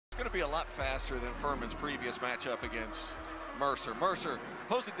be a lot faster than Furman's previous matchup against Mercer. Mercer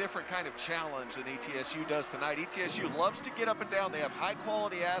posed a different kind of challenge than ETSU does tonight. ETSU loves to get up and down. They have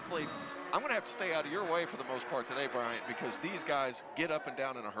high-quality athletes. I'm going to have to stay out of your way for the most part today, Bryant, because these guys get up and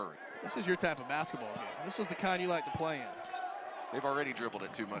down in a hurry. This is your type of basketball game. This is the kind you like to play in. They've already dribbled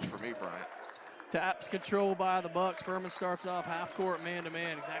it too much for me, Bryant. Taps controlled by the Bucks. Furman starts off half-court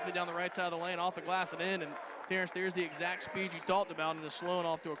man-to-man, exactly down the right side of the lane, off the glass and in. And Terrence, there's the exact speed you talked about, and is slowing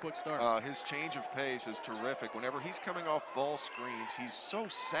off to a quick start. His change of pace is terrific. Whenever he's coming off ball screens, he's so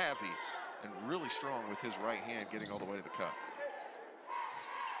savvy and really strong with his right hand getting all the way to the cup.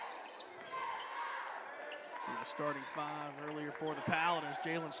 See the starting five earlier for the Paladins.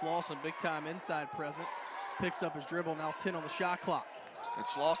 Jalen Slauson, big-time inside presence, picks up his dribble, now 10 on the shot clock. And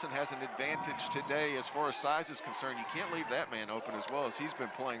Slauson has an advantage today as far as size is concerned. You can't leave that man open as well as he's been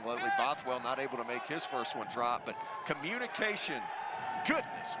playing lately. Bothwell not able to make his first one drop, but communication,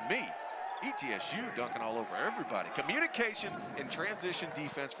 goodness me. ETSU dunking all over everybody. Communication in transition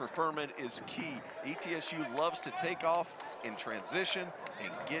defense for Furman is key. ETSU loves to take off in transition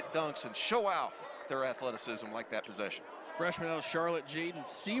and get dunks and show off their athleticism like that possession. Freshman out of Charlotte, Jaden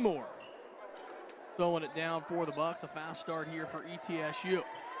Seymour, throwing it down for the Bucks. A fast start here for ETSU.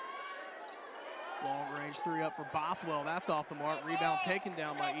 Long range three up for Bothwell. That's off the mark. Rebound taken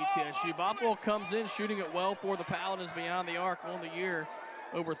down by ETSU. Bothwell comes in shooting it well for the Paladins beyond the arc on the year.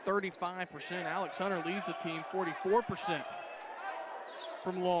 Over 35%. Alex Hunter leads the team 44%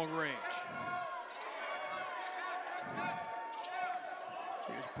 from long range.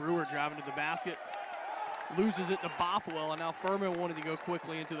 Here's Brewer driving to the basket. Loses it to Bothwell, and now Furman wanted to go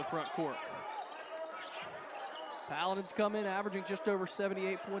quickly into the front court. Paladins come in averaging just over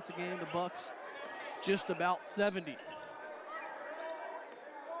 78 points a game. The Bucks just about 70.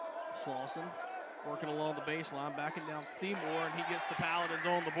 Slauson working along the baseline, backing down Seymour, and he gets the Paladins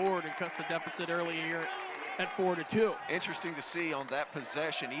on the board and cuts the deficit early here at 4-2. Interesting to see on that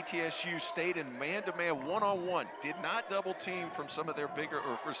possession, ETSU stayed in man-to-man, one-on-one, did not double team from some of their bigger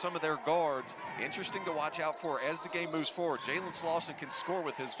or for some of their guards. Interesting to watch out for as the game moves forward. Jalen Slauson can score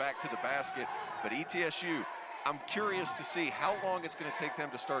with his back to the basket, but ETSU, I'm curious to see how long it's going to take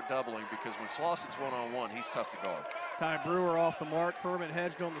them to start doubling, because when Slauson's one-on-one, he's tough to guard. Ty Brewer off the mark. Furman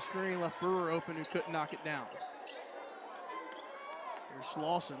hedged on the screen, left Brewer open, who couldn't knock it down. Here's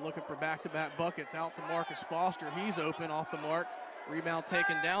Slauson looking for back-to-back buckets. Out to Marcus Foster. He's open, off the mark. Rebound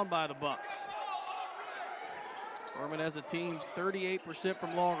taken down by the Bucks. Furman as a team, 38%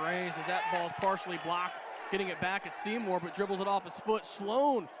 from long range as that ball's partially blocked. Getting it back at Seymour, but dribbles it off his foot.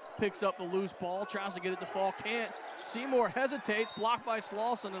 Sloan picks up the loose ball, tries to get it to fall, can't. Seymour hesitates, blocked by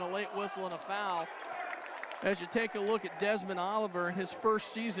Slauson, and a late whistle and a foul. As you take a look at Desmond Oliver in his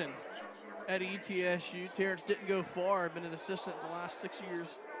first season at ETSU, Terrence didn't go far, been an assistant the last 6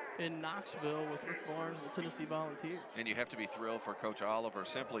 years in Knoxville with Rick Barnes and the Tennessee Volunteers. And you have to be thrilled for Coach Oliver.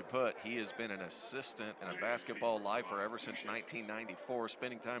 Simply put, he has been an assistant and a basketball lifer ever since 1994,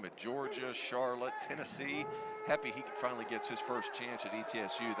 spending time at Georgia, Charlotte, Tennessee. Happy he finally gets his first chance at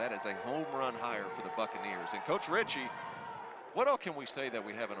ETSU. That is a home run hire for the Buccaneers. And Coach Ritchie, what else can we say that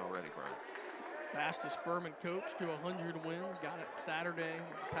we haven't already, Brian? Fastest Furman coach to 100 wins. Got it Saturday.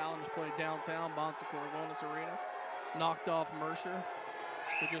 The Paladins played downtown, Bonsa Corvallis Arena. Knocked off Mercer.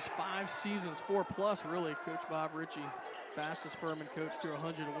 For just 5 seasons, 4+ really, Coach Bob Ritchie, fastest Furman coach to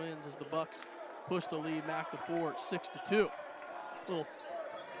 100 wins as the Bucks push the lead back to 4 at 6-2. Little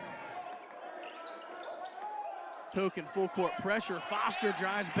token full court pressure. Foster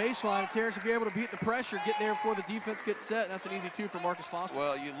drives baseline. Terrence will be able to beat the pressure, get there before the defense gets set. That's an easy 2 for Marcus Foster.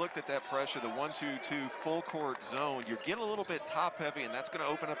 Well, you looked at that pressure, the 1-2-2 full court zone. You get a little bit top heavy, and that's going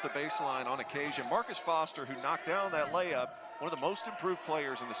to open up the baseline on occasion. Marcus Foster, who knocked down that layup, one of the most improved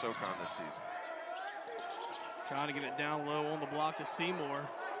players in the SoCon this season. Trying to get it down low on the block to Seymour.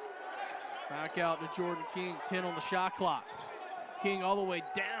 Back out to Jordan King, 10 on the shot clock. King all the way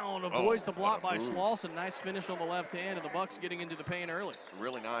down, avoids the block by Slauson. Nice finish on the left hand, and the Bucks getting into the paint early.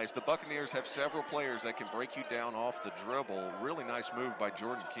 Really nice. The Buccaneers have several players that can break you down off the dribble. Really nice move by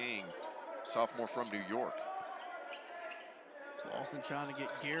Jordan King, sophomore from New York. Slauson trying to get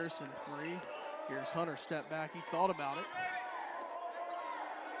Garrison free. Here's Hunter step back. He thought about it.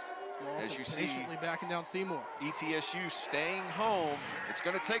 As you patiently see, backing down Seymour. ETSU staying home. It's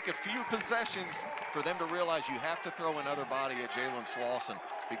going to take a few possessions for them to realize you have to throw another body at Jalen Slauson,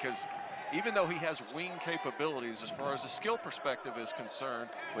 because even though he has wing capabilities as far as a skill perspective is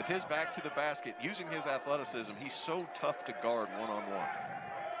concerned, with his back to the basket, using his athleticism, he's so tough to guard one-on-one.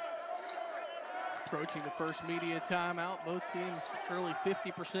 Approaching the first media timeout. Both teams early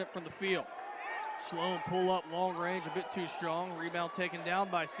 50% from the field. Sloan pull up long range, a bit too strong. Rebound taken down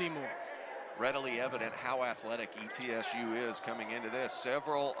by Seymour. Readily evident how athletic ETSU is coming into this.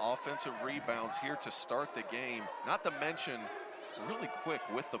 Several offensive rebounds here to start the game. Not to mention, really quick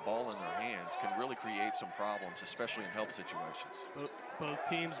with the ball in their hands, can really create some problems, especially in help situations. Both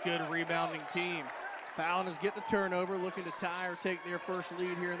teams good rebounding team. Paladins get the turnover, looking to tie or take their first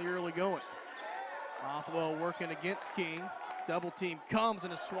lead here in the early going. Bothwell working against King. Double team comes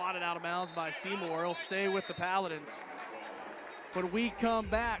and is swatted out of bounds by Seymour. He'll stay with the Paladins. But we come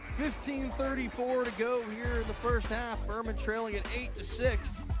back, 15:34 to go here in the first half. Furman trailing at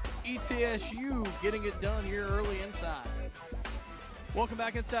 8-6. ETSU getting it done here early inside. Welcome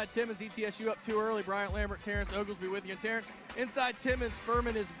back inside Timmons. ETSU up too early. Bryant Lambert, Terrence Oglesby with you. And Terrence, inside Timmons,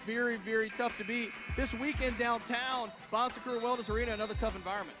 Furman is very, very tough to beat. This weekend downtown, Bon Secours Wellness Arena, another tough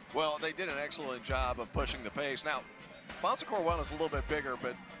environment. Well, they did an excellent job of pushing the pace. Now, Bon Secours Wellness is a little bit bigger,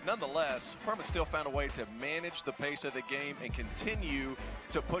 but nonetheless, Furman still found a way to manage the pace of the game and continue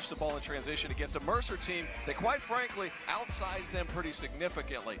to push the ball in transition against a Mercer team that, quite frankly, outsized them pretty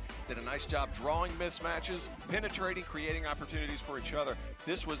significantly. Did a nice job drawing mismatches, penetrating, creating opportunities for each other.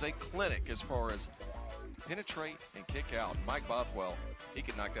 This was a clinic as far as penetrate and kick out. Mike Bothwell, he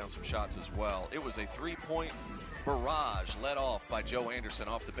could knock down some shots as well. It was a three-point barrage led off by Joe Anderson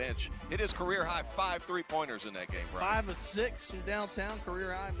off the bench. Hit his career high 5 3-pointers in that game, Brian. 5 of 6 from downtown,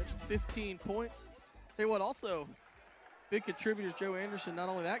 career high, 15 points. Tell you what, also big contributors Joe Anderson, not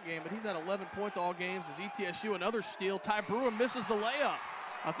only that game, but he's had 11 points all games as ETSU. Another steal. Ty Brewer misses the layup.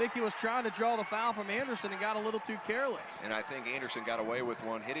 I think he was trying to draw the foul from Anderson and got a little too careless. And I think Anderson got away with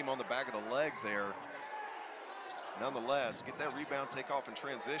one, hit him on the back of the leg there. Nonetheless, get that rebound, take off in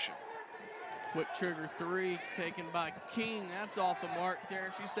transition. Quick trigger three taken by King. That's off the mark.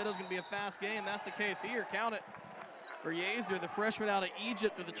 Terrence, you said it was going to be a fast game. That's the case here. Count it. Yezer, the freshman out of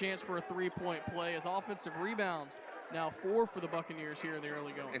Egypt, with a chance for a three-point play. His offensive rebounds now 4 for the Buccaneers here in the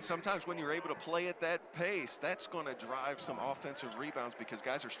early going. And sometimes when you're able to play at that pace, that's going to drive some offensive rebounds because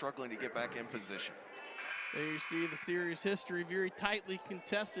guys are struggling to get back in position. There you see the series history, very tightly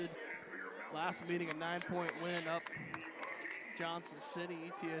contested. Last meeting, a 9-point win up Johnson City.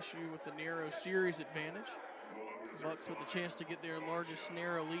 ETSU with the narrow series advantage. Bucks with the chance to get their largest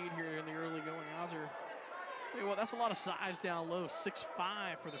narrow lead here in the early going. Hauser, hey, well, that's a lot of size down low. 6'5"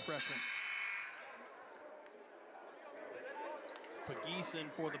 for the freshman.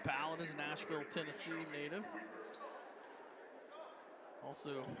 Pageeson for the Paladins, Nashville, Tennessee native.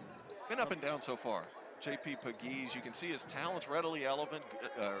 Also been up and down so far. JP Pagees, you can see his talent's readily evident,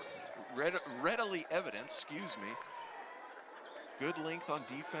 excuse me. Good length on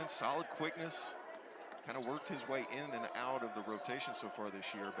defense, solid quickness. Kind of worked his way in and out of the rotation so far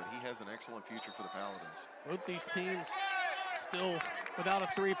this year, but he has an excellent future for the Paladins. Both these teams still without a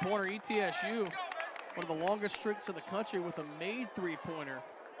three-pointer. ETSU, one of the longest streaks in the country with a made three-pointer.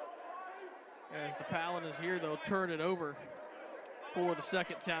 As the Paladins here, though, turn it over for the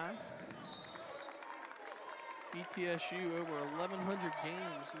second time. ETSU over 1,100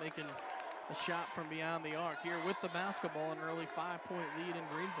 games making a shot from beyond the arc here with the basketball, an early 5-point lead in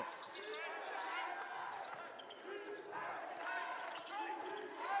Greenville.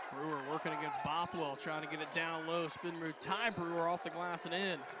 Brewer working against Bothwell, trying to get it down low. Spin move, Ty Brewer off the glass and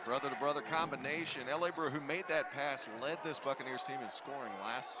in. Brother-to-brother combination. L.A. Brewer, who made that pass, led this Buccaneers team in scoring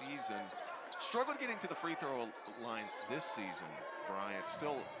last season. Struggled getting to the free throw line this season, Bryant.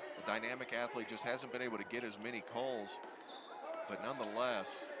 Still a dynamic athlete, just hasn't been able to get as many calls. But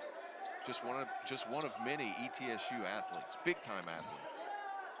nonetheless, just one of many ETSU athletes, big-time athletes.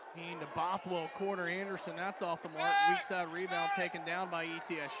 Into Bothwell, corner Anderson, that's off the mark. Weak side rebound taken down by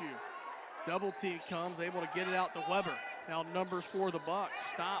ETSU. Double team comes, able to get it out to Weber. Now numbers for the Bucks.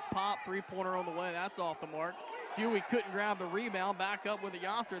 Stop, pop, three-pointer on the way, that's off the mark. Huey couldn't grab the rebound, back up with a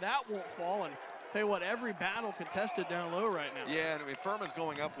Yasser, that won't fall. And tell you what, every battle contested down low right now. Yeah, and I mean, Furman's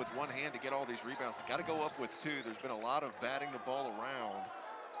going up with one hand to get all these rebounds. Got to go up with two. There's been a lot of batting the ball around.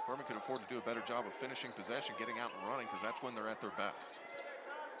 Furman could afford to do a better job of finishing possession, getting out and running, because that's when they're at their best.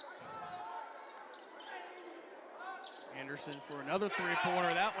 Anderson for another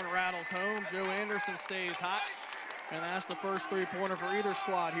three-pointer. That one rattles home. Joe Anderson stays hot. And that's the first three-pointer for either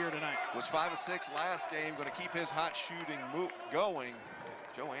squad here tonight. Was 5 of 6 last game, going to keep his hot shooting going.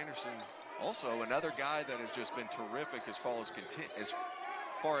 Joe Anderson, also another guy that has just been terrific as far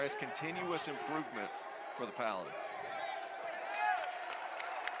as continuous improvement for the Paladins.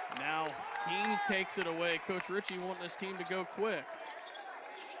 Now King takes it away. Coach Ritchie wanting this team to go quick.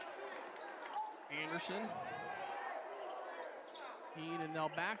 Anderson. And now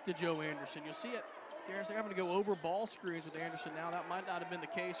back to Joe Anderson. You'll see it. They're having to go over ball screens with Anderson now. That might not have been the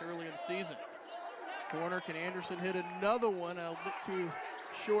case early in the season. Corner, can Anderson hit another one? A bit too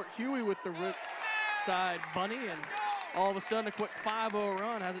short. Huey with the rip side bunny, and all of a sudden a quick 5-0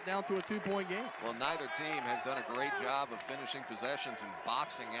 run has it down to a 2-point game. Well, neither team has done a great job of finishing possessions and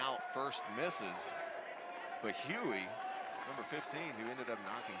boxing out first misses. But Huey, number 15, who ended up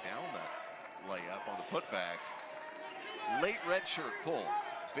knocking down that layup on the putback, late redshirt pull.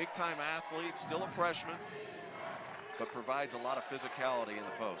 Big-time athlete, still a freshman, but provides a lot of physicality in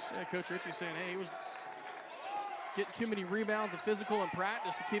the post. Yeah, Coach Ritchie saying, hey, he was getting too many rebounds and physical in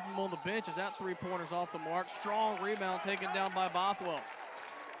practice to keep him on the bench as that three-pointer's off the mark. Strong rebound taken down by Bothwell.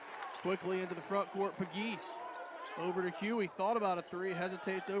 Quickly into the front court, Pegues. Over to Huey, thought about a three,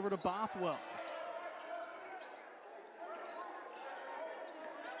 hesitates over to Bothwell.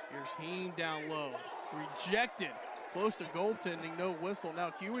 Here's Heen down low, rejected. Close to goaltending, no whistle. Now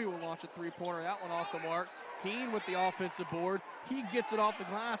Huey will launch a three-pointer, that one off the mark. Heen with the offensive board. He gets it off the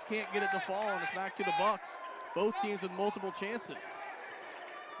glass, can't get it to fall, and it's back to the Bucks. Both teams with multiple chances.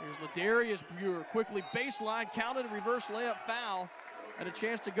 Here's Ladarius Brewer, quickly baseline, counted, reverse layup foul, and a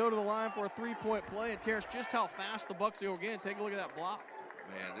chance to go to the line for a three-point play. And Terrence, just how fast the Bucks go again. Take a look at that block.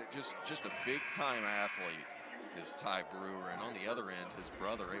 Man, just a big-time athlete is Ty Brewer, and on the other end, his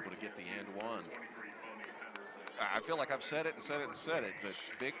brother able to get the and one. I feel like I've said it and said it and said it, but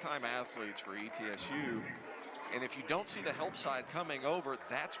big-time athletes for ETSU. And if you don't see the help side coming over,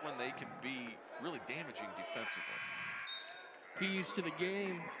 that's when they can be really damaging defensively. Keys to the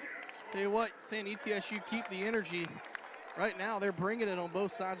game. Tell you what, saying ETSU keep the energy. Right now, they're bringing it on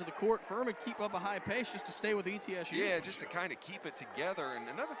both sides of the court. Furman keep up a high pace just to stay with ETSU. Yeah, just to kind of keep it together. And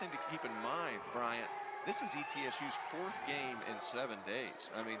another thing to keep in mind, Bryant, this is ETSU's 4th game in 7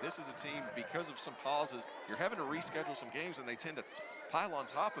 days. I mean, this is a team, because of some pauses, you're having to reschedule some games, and they tend to pile on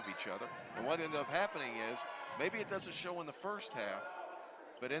top of each other. And what ended up happening is, maybe it doesn't show in the first half,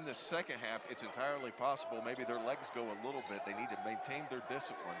 but in the second half, it's entirely possible. Maybe their legs go a little bit. They need to maintain their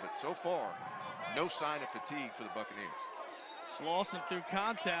discipline. But so far, no sign of fatigue for the Buccaneers. Slauson through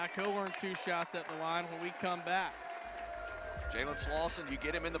contact. He'll earn 2 shots at the line when we come back. Jalen Slauson, you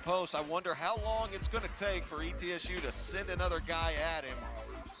get him in the post. I wonder how long it's going to take for ETSU to send another guy at him.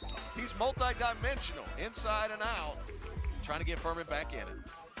 He's multi-dimensional, inside and out, trying to get Furman back in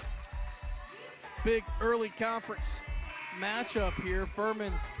it. Big early conference matchup here.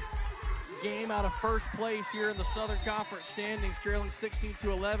 Furman game out of first place here in the Southern Conference standings, trailing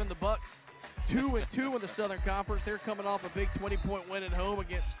 16-11. The Bucks 2-2 in the Southern Conference. They're coming off a big 20-point win at home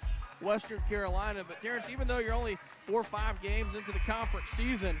against Western Carolina. But Terrence, even though you're only 4 or 5 games into the conference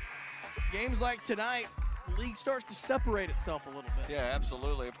season, games like tonight, the league starts to separate itself a little bit. Yeah,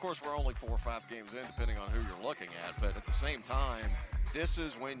 absolutely. Of course, we're only 4 or 5 games in, depending on who you're looking at. But at the same time, this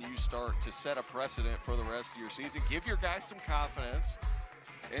is when you start to set a precedent for the rest of your season. Give your guys some confidence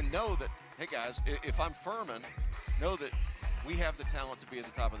and know that, hey guys, if I'm Furman, know that we have the talent to be at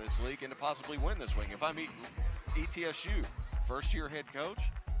the top of this league and to possibly win this week. If I'm ETSU, first-year head coach,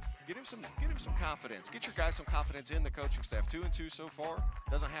 get him some confidence. Get your guys some confidence in the coaching staff. 2-2 so far,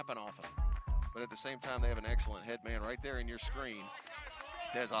 doesn't happen often. But at the same time, they have an excellent head man right there in your screen,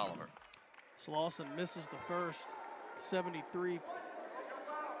 Des Oliver. Slauson misses the first, 73,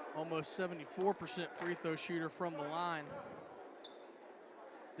 almost 74% free throw shooter from the line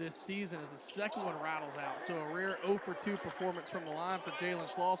this season as the second one rattles out. So a rare 0 for 2 performance from the line for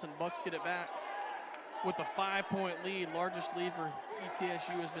Jalen Slauson. Bucks get it back with a 5-point lead. Largest lead for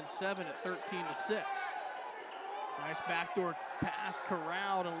ETSU has been 7 at 13-6. Nice backdoor pass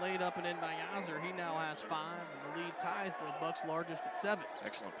corralled and laid up and in by Yazzer. He now has 5, and the lead ties the Bucks largest at 7.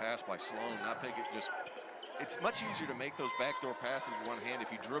 Excellent pass by Sloan. Not big, it's much easier to make those backdoor passes with one hand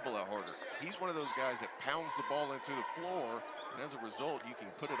if you dribble it harder. He's one of those guys that pounds the ball into the floor, and as a result, you can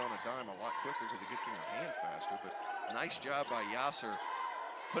put it on a dime a lot quicker because it gets in your hand faster. But nice job by Yasser,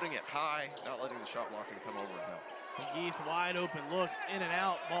 putting it high, not letting the shot blocking come over and help. McGee's wide open look, in and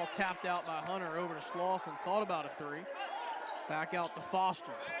out. Ball tapped out by Hunter over to Slauson. Thought about a 3. Back out to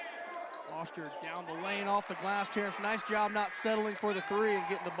Foster. Foster down the lane off the glass. Terrence, nice job not settling for the 3 and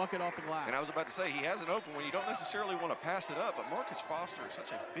getting the bucket off the glass. And I was about to say, he has it open when you don't necessarily want to pass it up, but Marcus Foster is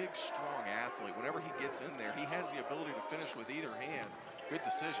such a big, strong athlete. Whenever he gets in there, he has the ability to finish with either hand. Good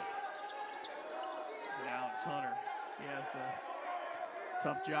decision. And Alex Hunter, he has the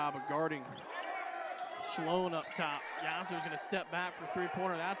tough job of guarding Sloan up top. Yazzer's going to step back for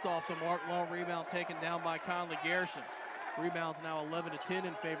 3-pointer. That's off the mark. Long rebound taken down by Conley Garrison. Rebounds now 11-10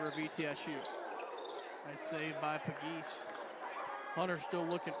 in favor of ETSU. Nice save by Pegues. Hunter still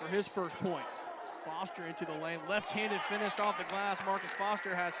looking for his first points. Foster into the lane. Left-handed finish off the glass. Marcus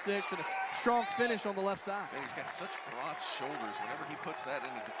Foster has 6 and a strong finish on the left side. Man, he's got such broad shoulders. Whenever he puts that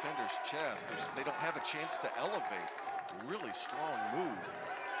in a defender's chest, they don't have a chance to elevate. Really strong move.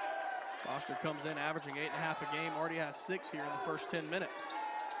 Foster comes in averaging 8.5 a game. Already has 6 here in the first 10 minutes.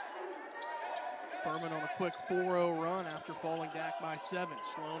 Furman on a quick 4-0 run after falling back by 7.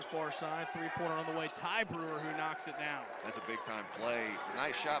 Sloan far side, three-pointer on the way. Ty Brewer who knocks it down. That's a big-time play.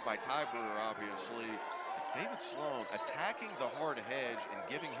 Nice shot by Ty Brewer, obviously. David Sloan attacking the hard hedge and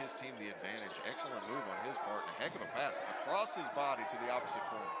giving his team the advantage. Excellent move on his part. And a heck of a pass across his body to the opposite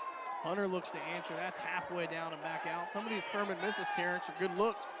corner. Hunter looks to answer. That's halfway down and back out. Some of these Furman misses, Terrence, are good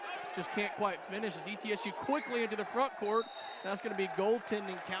looks. Just can't quite finish as ETSU quickly into the front court. That's going to be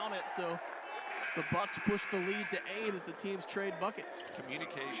goaltending, count it. So the Bucks push the lead to 8 as the teams trade buckets.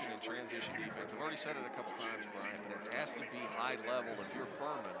 Communication and transition defense. I've already said it a couple times, Brian, but it has to be high level if you're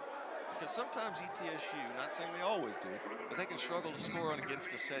Furman. Because sometimes ETSU, not saying they always do, but they can struggle to score on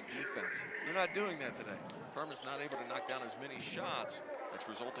against a set defense. They're not doing that today. Furman's not able to knock down as many shots. That's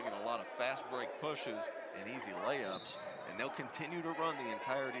resulting in a lot of fast break pushes and easy layups, and they'll continue to run the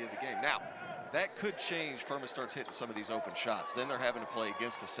entirety of the game. Now, that could change. Furman starts hitting some of these open shots. Then they're having to play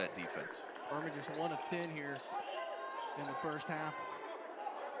against a set defense. Furman just 1 of 10 here in the first half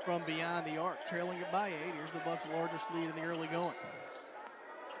from beyond the arc, trailing it by 8. Here's the Bucks' largest lead in the early going.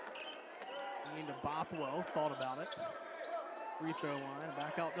 Into Bothwell, thought about it. Free throw line,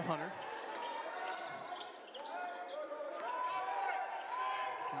 back out to Hunter.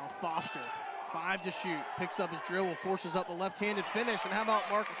 Now Foster, 5 to shoot, picks up his dribble, forces up the left-handed finish, and how about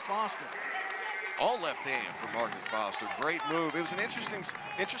Marcus Foster? All left hand for Marcus Foster. Great move. It was an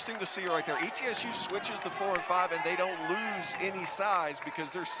interesting to see right there. ETSU switches the 4 and 5, and they don't lose any size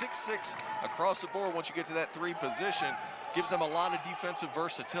because they're 6'6" across the board. Once you get to that 3 position, gives them a lot of defensive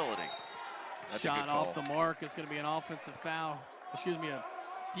versatility. That's shot off the mark. It's going to be an offensive foul. Excuse me, a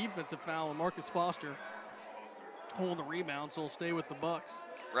defensive foul. And Marcus Foster holding the rebound, so he'll stay with the Bucks.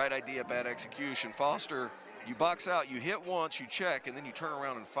 Right idea, bad execution. Foster, you box out, you hit once, you check, and then you turn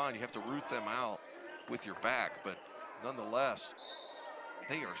around and find. You have to root them out with your back. But nonetheless,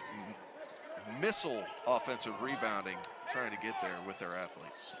 they are missile offensive rebounding, trying to get there with their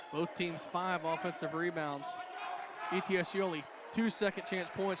athletes. Both teams 5 offensive rebounds. ETSU only 2 second chance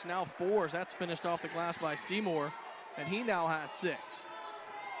points, now 4. That's finished off the glass by Seymour, and he now has 6.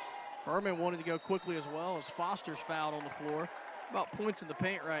 Furman wanted to go quickly as well as Foster's fouled on the floor. About points in the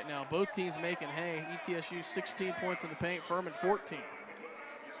paint right now. Both teams making hay. ETSU 16 points in the paint, Furman 14.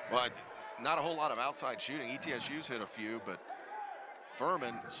 Well, not a whole lot of outside shooting. ETSU's hit a few, but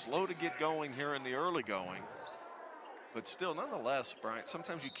Furman slow to get going here in the early going. But still, nonetheless, Brian,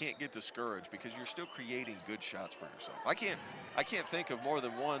 sometimes you can't get discouraged because you're still creating good shots for yourself. I can't think of more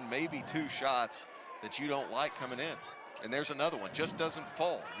than 1, maybe 2 shots that you don't like coming in. And there's another one, just doesn't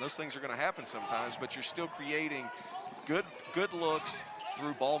fall. And those things are going to happen sometimes, but you're still creating good looks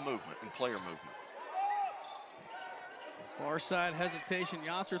through ball movement and player movement. Far side hesitation,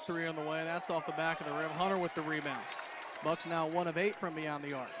 Yasser 3 on the way. That's off the back of the rim. Hunter with the rebound. Bucks now 1 of 8 from beyond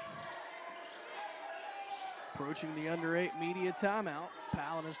the arc. Approaching the under 8 media timeout.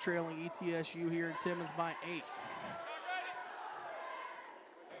 Palin is trailing ETSU here in Timmins by 8.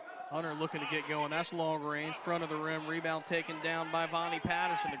 Hunter looking to get going. That's long range, front of the rim. Rebound taken down by Vonnie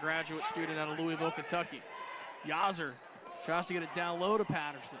Patterson, the graduate student out of Louisville, Kentucky. Yazzer tries to get it down low to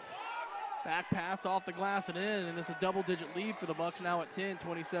Patterson. Back pass off the glass and in, and this is a double-digit lead for the Bucks now at 10,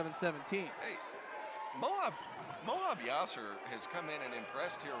 27-17. Hey, Moab Yasser has come in and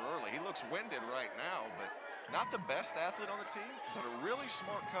impressed here early. He looks winded right now, but not the best athlete on the team, but a really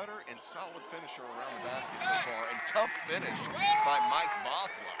smart cutter and solid finisher around the basket so far. And tough finish by Mike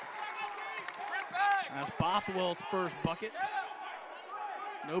Bothwell. That's Bothwell's first bucket.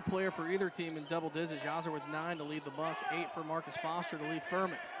 No player for either team in double digits. Yazzer with 9 to lead the Bucks, 8 for Marcus Foster to lead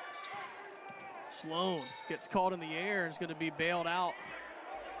Furman. Sloan gets caught in the air and is going to be bailed out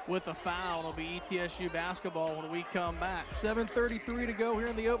with a foul. It'll be ETSU basketball when we come back. 7:33 to go here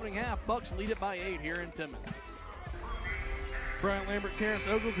in the opening half. Bucks lead it by 8 here in Timmins. Brian Lambert, Terrence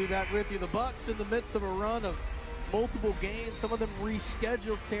Oglesby back with you. The Bucks in the midst of a run of multiple games, some of them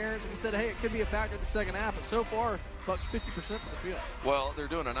rescheduled, Terrence. We said, hey, it could be a factor in the second half, but so far, Bucks 50% from the field. Well, they're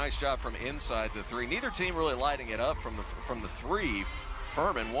doing a nice job from inside the 3. Neither team really lighting it up from the 3.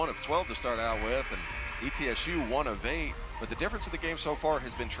 Furman 1 of 12 to start out with, and ETSU 1 of 8. But the difference of the game so far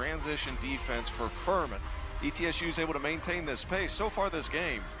has been transition defense for Furman. ETSU is able to maintain this pace. So far this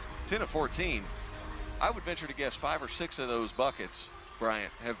game, 10 of 14. I would venture to guess 5 or 6 of those buckets,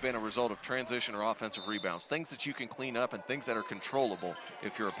 Bryant, have been a result of transition or offensive rebounds, things that you can clean up and things that are controllable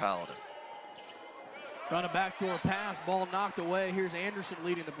if you're a Paladin. Trying to backdoor pass, ball knocked away. Here's Anderson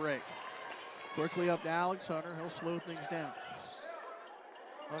leading the break. Quickly up to Alex Hunter. He'll slow things down.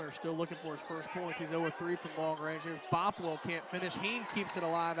 Hunter still looking for his first points. He's 0-3 from long range. There's Bothwell, can't finish. Heen keeps it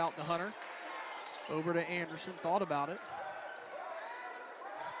alive out to Hunter. Over to Anderson, thought about it.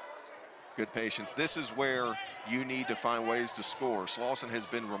 Good patience. This is where you need to find ways to score. Slauson has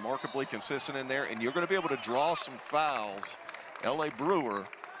been remarkably consistent in there, and you're going to be able to draw some fouls. L.A. Brewer,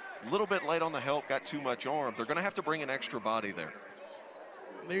 a little bit late on the help, got too much arm. They're going to have to bring an extra body there.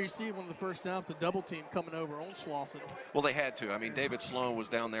 There you see one of the first downs, the double team coming over on Slauson. Well, they had to. I mean, David Sloan was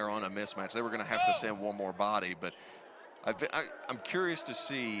down there on a mismatch. They were going to have to send one more body, but I'm curious to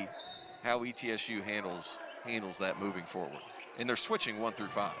see how ETSU handles that moving forward. And they're switching 1 through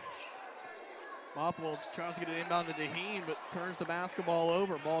 5. Bothwell tries to get it inbound to Heen, but turns the basketball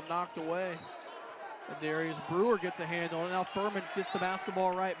over. Ball knocked away. Darius Brewer gets a hand on it. Now Furman gets the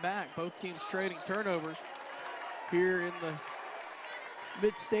basketball right back. Both teams trading turnovers here in the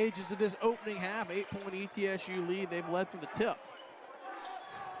mid stages of this opening half. 8-point ETSU lead. They've led from the tip.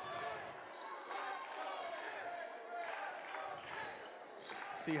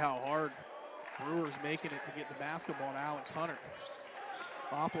 See how hard Brewer's making it to get the basketball to Alex Hunter.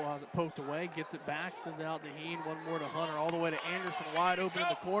 Bothwell has it poked away, gets it back, sends it out to Heen, one more to Hunter, all the way to Anderson, wide open in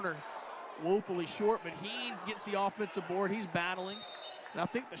the corner. Woefully short, but Heen gets the offensive board. He's battling. And I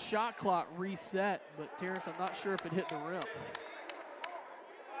think the shot clock reset, but Terrence, I'm not sure if it hit the rim.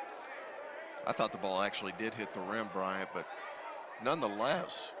 I thought the ball actually did hit the rim, Bryant, but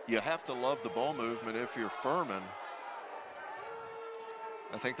nonetheless, you have to love the ball movement if you're Furman.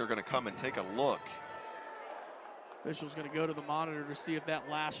 I think they're going to come and take a look. Official's going to go to the monitor to see if that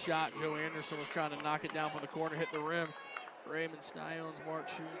last shot, Joe Anderson was trying to knock it down from the corner, hit the rim. Raymond Styons, Mark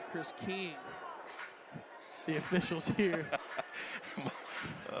Shue, Chris King. The officials here.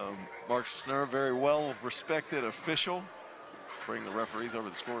 Mark Schnurr, very well respected official. Bring the referees over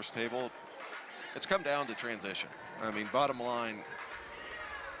the scores table. It's come down to transition. I mean, bottom line,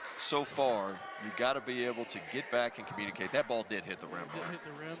 so far, you got to be able to get back and communicate. That ball did hit the rim. It did hit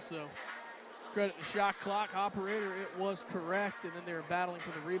the rim, so credit the shot clock operator. It was correct, and then they were battling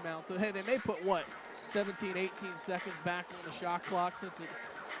for the rebound. So, hey, they may put, what, 17, 18 seconds back on the shot clock since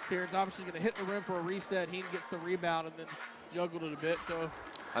Terrence obviously going to hit the rim for a reset. Heen gets the rebound and then juggled it a bit. So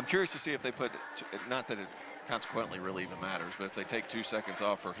I'm curious to see if they put, not that it consequently really even matters, but if they take 2 seconds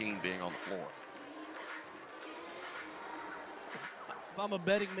off for Heen being on the floor. If I'm a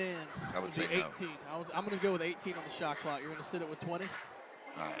betting man, I would say 18. no. I'm going to go with 18 on the shot clock. You're going to sit it with 20?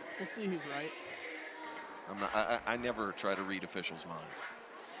 All right. We'll see who's right. I never try to read officials' minds.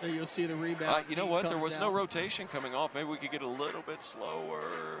 There you'll see the rebound. You know what? There was no rotation coming off. Maybe we could get a little bit slower.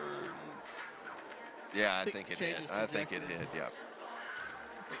 Yeah, I think it hit. I think it hit, yeah.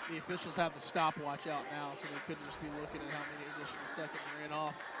 The officials have the stopwatch out now, so they couldn't just be looking at how many additional seconds ran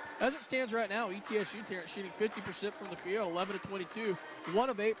off. As it stands right now, ETSU Terrence shooting 50% from the field, 11 of 22, 1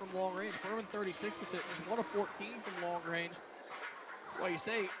 of 8 from long range. Furman 36%, just 1 of 14 from long range. That's why you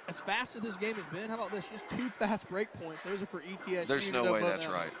say, as fast as this game has been, how about this? Just 2 fast break points. Those are for ETSU. There's no way that's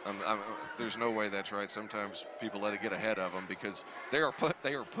right. There's no way that's right. Sometimes people let it get ahead of them because they are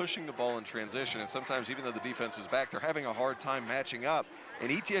pushing the ball in transition, and sometimes even though the defense is back, they're having a hard time matching up. And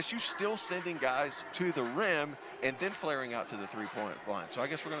ETSU still sending guys to the rim and then flaring out to the three-point line. So I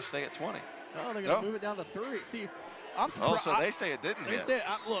guess we're going to stay at 20. No, they're going to move it down to 30. See, I'm surprised. Oh, so they say it didn't hit. They say,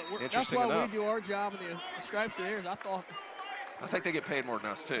 look, that's why we do our job in the stripes to theirs. I think they get paid more than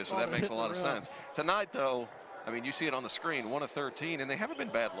us, too, so that makes a lot of sense. Tonight, though, I mean, you see it on the screen, 1 of 13, and they haven't been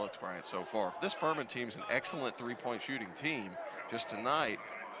bad looks, Bryant, so far. This Furman team's an excellent three-point shooting team. Just tonight,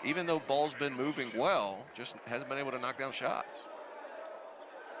 even though ball's been moving well, just hasn't been able to knock down shots.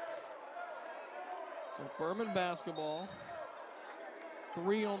 So Furman basketball,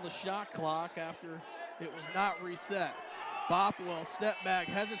 3 on the shot clock after it was not reset. Bothwell, step back,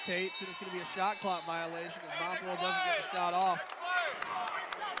 hesitates, and it's going to be a shot clock violation as Bothwell doesn't get the shot off.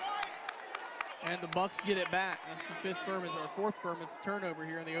 And the Bucks get it back. That's the 4th Furman turnover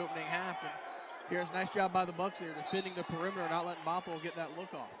here in the opening half. And here's a nice job by the Bucks there, defending the perimeter, not letting Bothwell get that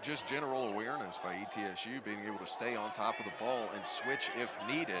look off. Just general awareness by ETSU, being able to stay on top of the ball and switch if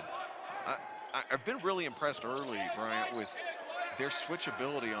needed. I've been really impressed early, Bryant, with their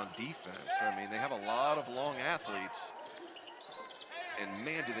switchability on defense. I mean, they have a lot of long athletes. And,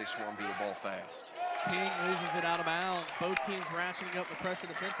 man, do they swarm to the ball fast. King loses it out of bounds. Both teams ratcheting up the pressure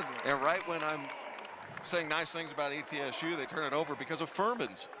defensively. And right when I'm saying nice things about ETSU, they turn it over because of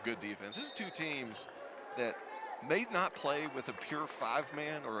Furman's good defense. This is 2 teams that may not play with a pure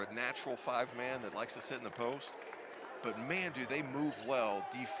 5-man or a natural 5-man that likes to sit in the post. but man, do they move well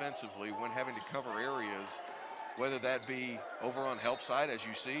defensively when having to cover areas, whether that be over on help side, as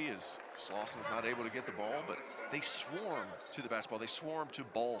you see, as Slauson's not able to get the ball, but they swarm to the basketball. They swarm to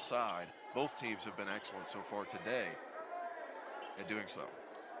ball side. Both teams have been excellent so far today at doing so.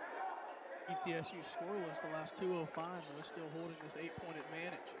 ETSU scoreless the last 2:05, though, still holding this 8-point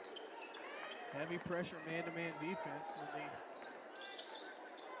advantage. Heavy pressure man-to-man defense when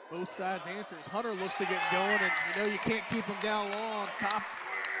both sides answers. Hunter looks to get going, and you know you can't keep him down long. Top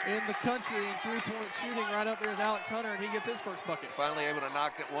in the country in three-point shooting. Right up there is Alex Hunter, and he gets his first bucket. Finally able to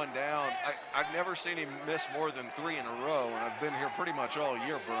knock that one down. I've never seen him miss more than 3 in a row, and I've been here pretty much all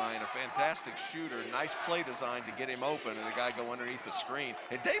year, Brian. A fantastic shooter, nice play design to get him open, and the guy go underneath the screen.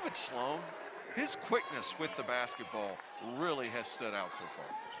 And David Sloan, his quickness with the basketball really has stood out so far.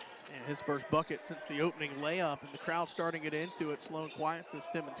 And his first bucket since the opening layup, and the crowd starting to get into it. Sloan quiets this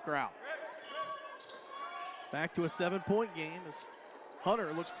Timmins crowd. Back to a 7-point game as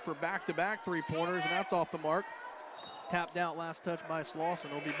Hunter looks for back-to-back three-pointers, and that's off the mark. Tapped out last touch by Slauson.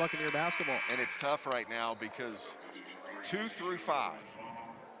 It'll be Buccaneer basketball. And it's tough right now because 2 through 5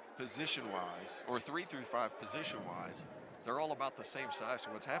 position-wise, or 3 through 5 position-wise, they're all about the same size. So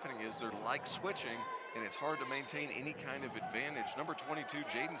what's happening is they're like switching, and it's hard to maintain any kind of advantage. Number 22,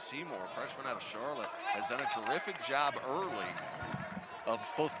 Jaden Seymour, freshman out of Charlotte, has done a terrific job early of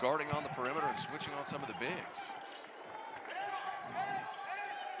both guarding on the perimeter and switching on some of the bigs.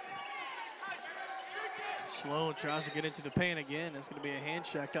 Sloan tries to get into the paint again. It's going to be a hand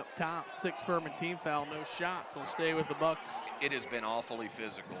check up top. 6 Furman team foul, no shots. He'll stay with the Bucks. It has been awfully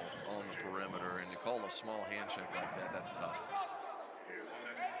physical on the perimeter, and to call a small hand check like that, that's tough.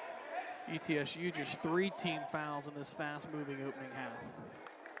 ETSU just 3 team fouls in this fast-moving opening half.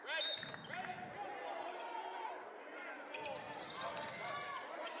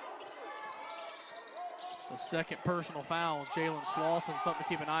 The second personal foul on Jalen Slauson, something to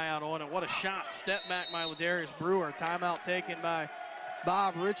keep an eye out on. And what a shot. Step back by Ladarius Brewer. Timeout taken by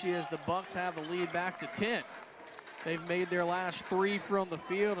Bob Ritchie as the Bucks have the lead back to 10. They've made their last 3 from the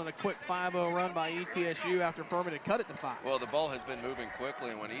field, and a quick 5-0 run by ETSU after Furman had cut it to 5. Well, the ball has been moving quickly,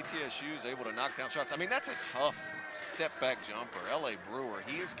 and when ETSU is able to knock down shots, I mean, that's a tough step-back jumper. L.A. Brewer,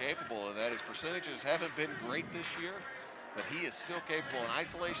 he is capable of that. His percentages haven't been great this year, but he is still capable in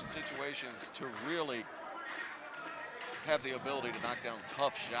isolation situations to really have the ability to knock down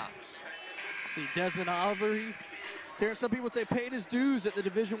tough shots. See, Desmond Oliver, some people would say paid his dues at the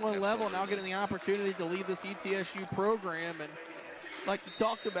Division I level, now getting the opportunity to lead this ETSU program. And like you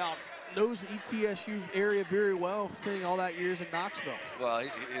talked about, knows the ETSU area very well, spending all that years in Knoxville. Well,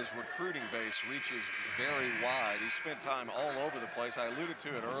 his recruiting base reaches very wide. He spent time all over the place. I alluded to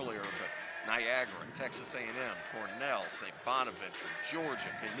it earlier, but Niagara, Texas A&M, Cornell, St. Bonaventure, Georgia,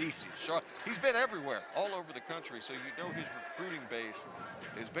 Canisius, Charlotte. He's been everywhere, all over the country, so you know his recruiting base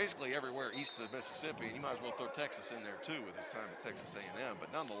is basically everywhere east of the Mississippi, and you might as well throw Texas in there too with his time at Texas A&M.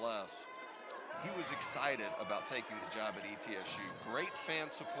 But nonetheless, he was excited about taking the job at ETSU. Great fan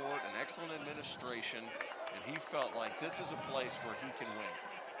support and excellent administration, and he felt like this is a place where he can win.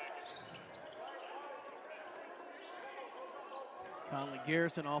 Conley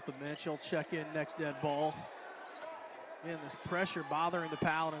Garrison off the bench. He'll check in next dead ball. Again, this pressure bothering the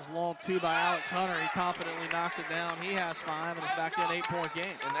Paladins. Long 2 by Alex Hunter. He confidently knocks it down. He has 5, and it's back to an 8-point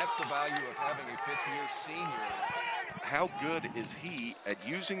game. And that's the value of having a 5th-year senior. How good is he at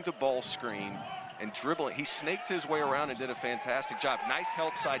using the ball screen and dribbling? He snaked his way around and did a fantastic job. Nice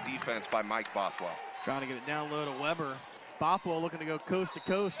help side defense by Mike Bothwell. Trying to get it down low to Weber. Bothwell looking to go coast to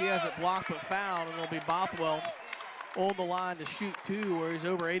coast. He has it blocked but fouled, and it'll be Bothwell on the line to shoot 2, where he's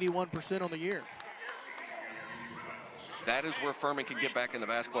over 81% on the year. That is where Furman can get back in the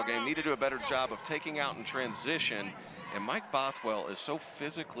basketball game. Need to do a better job of taking out in transition. And Mike Bothwell is so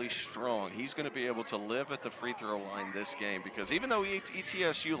physically strong. He's going to be able to live at the free throw line this game, because even though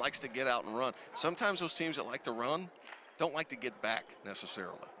ETSU likes to get out and run, sometimes those teams that like to run don't like to get back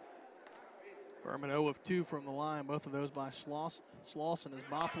necessarily. Furman 0 of 2 from the line, both of those by Slauson as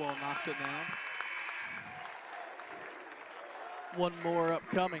Bothwell knocks it down. One more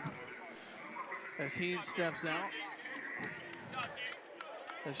upcoming as Heen steps out.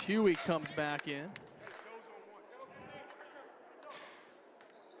 As Huey comes back in.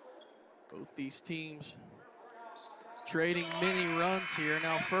 Both these teams trading mini runs here.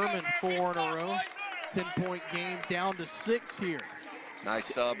 Now Furman 4 in a row. 10-point game down to 6 here. Nice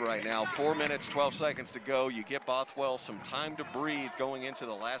sub right now. 4 minutes, 12 seconds to go. You get Bothwell some time to breathe going into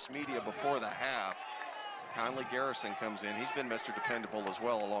the last media before the half. Conley Garrison comes in. He's been Mr. Dependable as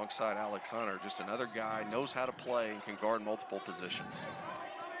well alongside Alex Hunter. Just another guy, knows how to play and can guard multiple positions.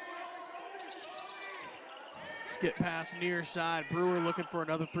 Skip pass near side. Brewer looking for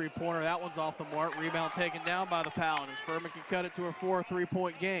another three-pointer. That one's off the mark. Rebound taken down by the Paladins. Furman can cut it to a 4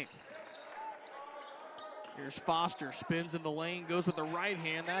 3-point game. Here's Foster, spins in the lane, goes with the right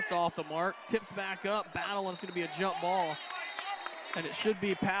hand. That's off the mark. Tips back up, battle, and it's going to be a jump ball. And it should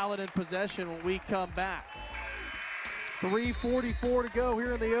be Paladin possession when we come back. 3:44 to go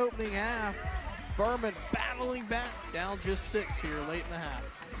here in the opening half. Furman battling back, down just 6 here late in the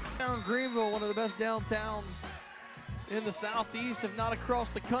half. Down Greenville, one of the best downtowns in the southeast, if not across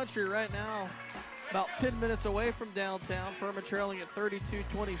the country right now. About 10 minutes away from downtown. Furman trailing at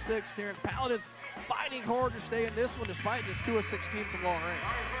 32-26. Terrence Paladins fighting hard to stay in this one despite just 2 of 16 from long range.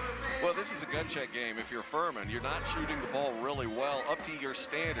 Well, this is a gut check game. If you're Furman, you're not shooting the ball really well up to your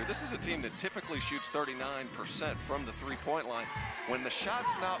standard. This is a team that typically shoots 39% from the three-point line. When the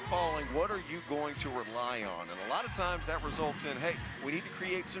shot's not falling, what are you going to rely on? And a lot of times that results in, hey, we need to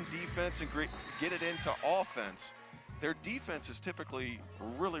create some defense and get it into offense. Their defense is typically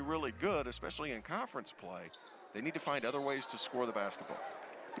really, really good, especially in conference play. They need to find other ways to score the basketball.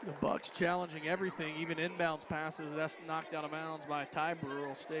 See the Bucks challenging everything, even inbounds passes. That's knocked out of bounds by Ty Brewer.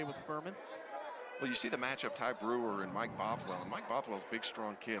 Will stay with Furman. Well, you see the matchup, Ty Brewer and Mike Bothwell. And Mike Bothwell's a big,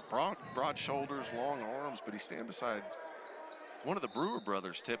 strong kid. Broad shoulders, long arms, but he's standing beside one of the Brewer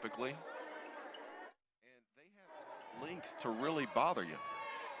brothers typically. And they have length to really bother you.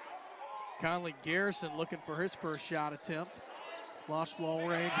 Conley Garrison looking for his first shot attempt. Lost long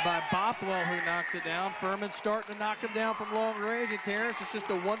range by Bothwell, who knocks it down. Furman starting to knock him down from long range, and Terrence, it's just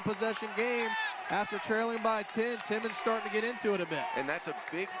a one-possession game after trailing by 10. Timmons starting to get into it a bit. And that's a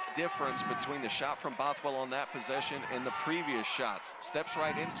big difference between the shot from Bothwell on that possession and the previous shots. Steps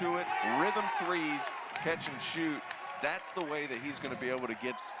right into it, rhythm threes, catch and shoot. That's the way that he's going to be able to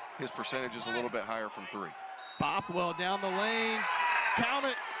get his percentages a little bit higher from three. Bothwell down the lane, count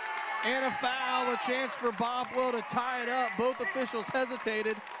it. And a foul, a chance for Bothwell to tie it up. Both officials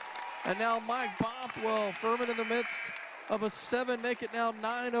hesitated. And now Mike Bothwell, Furman in the midst of a 7, make it now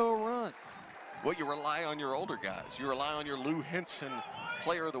 9-0 run. Well, you rely on your older guys. You rely on your Lou Henson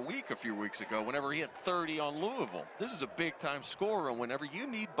Player of the Week a few weeks ago whenever he had 30 on Louisville. This is a big-time scorer, and whenever you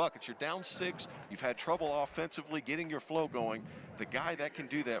need buckets, you're down 6, you've had trouble offensively getting your flow going, the guy that can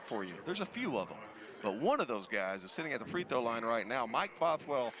do that for you. There's a few of them, but one of those guys is sitting at the free throw line right now. Mike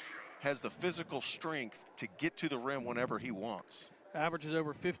Bothwell has the physical strength to get to the rim whenever he wants. Averages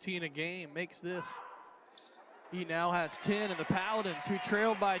over 15 a game, makes this. He now has 10, and the Paladins, who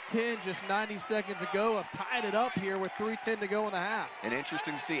trailed by 10 just 90 seconds ago, have tied it up here with 3:10 to go in the half. And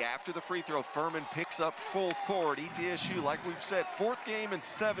interesting to see, after the free throw, Furman picks up full court. ETSU, like we've said, 4th game in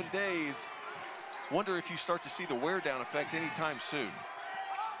 7 days. Wonder if you start to see the wear down effect anytime soon.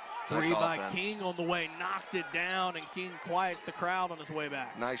 Three by King on the way, knocked it down, and King quiets the crowd on his way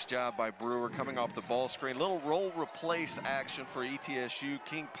back. Nice job by Brewer coming off the ball screen. Little roll replace action for ETSU.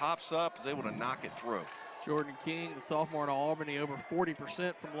 King pops up, is able to knock it through. Jordan King, the sophomore at Albany, over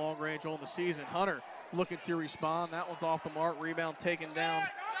 40% from long range on the season. Hunter looking to respond. That one's off the mark. Rebound taken down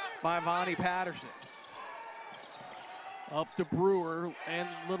by Vonnie Patterson. Up to Brewer, and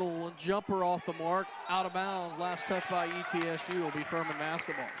little jumper off the mark, out of bounds. Last touch by ETSU will be Furman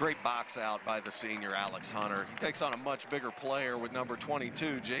basketball. Great box out by the senior Alex Hunter. He takes on a much bigger player with number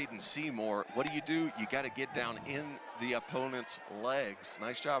 22, Jaden Seymour. What do? You got to get down in the opponent's legs.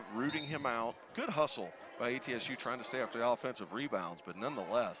 Nice job rooting him out. Good hustle by ETSU trying to stay after the offensive rebounds, but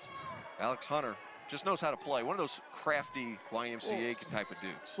nonetheless, Alex Hunter just knows how to play. One of those crafty YMCA type of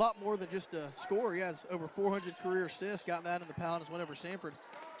dudes. A lot more than just a scorer. He has over 400 career assists, got that in the Paladins win over Sanford.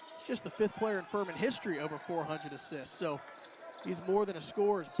 He's just the 5th player in Furman history over 400 assists. So he's more than a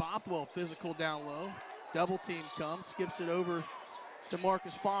scorer. Bothwell physical down low. Double team comes, skips it over to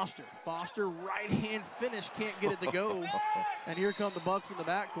Marcus Foster. Foster right-hand finish, can't get it to go. And here come the Bucks in the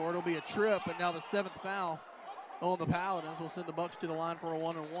backcourt. It'll be a trip, and now the 7th foul on the Paladins will send the Bucks to the line for a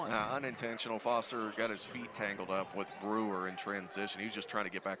 1-and-1. Unintentional. Foster got his feet tangled up with Brewer in transition. He was just trying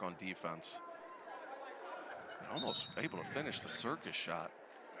to get back on defense. And almost able to finish the circus shot.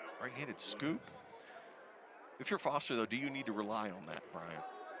 Right-handed scoop. If you're Foster, though, do you need to rely on that, Brian?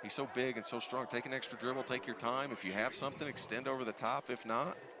 He's so big and so strong. Take an extra dribble, take your time. If you have something, extend over the top. If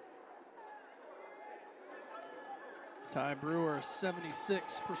not, Ty Brewer,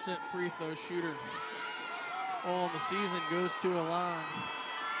 76% free throw shooter on the season, goes to a line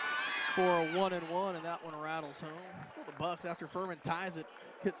for a 1-and-1, and that one rattles home. Well, the Bucks, after Furman ties it,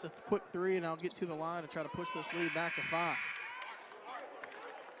 hits a quick 3, and I'll get to the line and try to push this lead back to 5.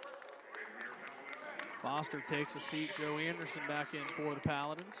 Foster takes a seat. Joe Anderson back in for the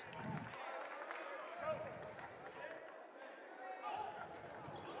Paladins.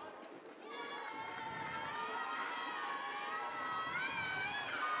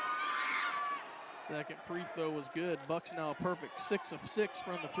 Second free throw was good. Bucks now a perfect 6 of 6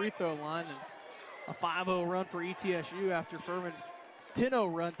 from the free throw line, and a 5-0 run for ETSU after Furman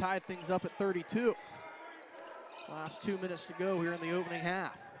 10-0 run tied things up at 32. Last 2 minutes to go here in the opening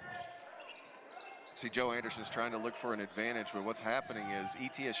half. See, Joe Anderson's trying to look for an advantage, but what's happening is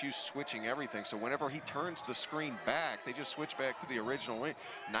ETSU's switching everything. So whenever he turns the screen back, they just switch back to the original lane.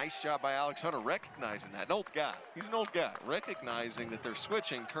 Nice job by Alex Hunter recognizing that. An old guy. He's an old guy. Recognizing that they're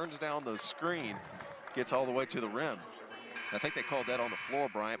switching, turns down the screen, gets all the way to the rim. I think they called that on the floor,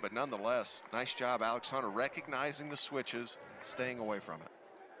 Bryant, but nonetheless, nice job, Alex Hunter, recognizing the switches, staying away from it.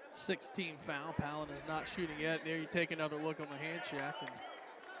 16 foul. Paladin is not shooting yet. There you take another look on the hand check, and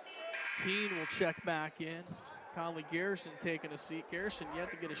Heen will check back in. Conley Garrison taking a seat. Garrison yet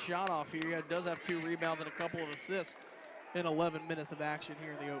to get a shot off here. He does have 2 rebounds and a couple of assists in 11 minutes of action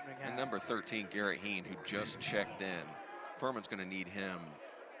here in the opening half. And number 13, Garrett Heen, who just checked in. Furman's going to need him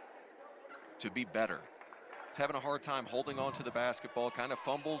to be better. He's having a hard time holding on to the basketball, kind of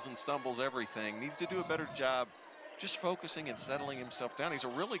fumbles and stumbles everything. Needs to do a better job just focusing and settling himself down. He's a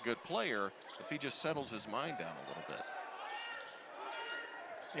really good player if he just settles his mind down a little bit.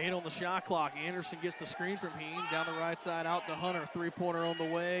 8 on the shot clock. Anderson gets the screen from Heen. Down the right side, out to Hunter. 3-pointer on the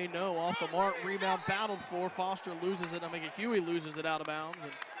way. No, off the mark. Rebound battled for. Foster loses it. Huey loses it out of bounds.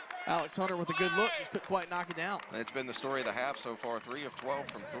 And Alex Hunter with a good look. Just couldn't quite knock it down. It's been the story of the half so far. 3 of 12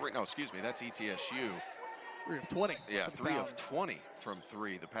 from 3. No, excuse me. That's ETSU. 3 of 20. Yeah, 3 of 20 from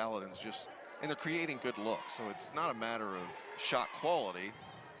 3. The Paladins just, and they're creating good looks. So it's not a matter of shot quality.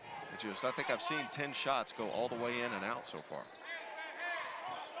 It just, I think I've seen 10 shots go all the way in and out so far.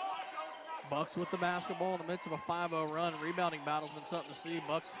 Bucks with the basketball in the midst of a 5-0 run. Rebounding battle's been something to see.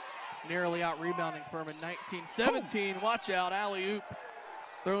 Bucks narrowly out rebounding Furman 19-17. Oh. Watch out, alley-oop.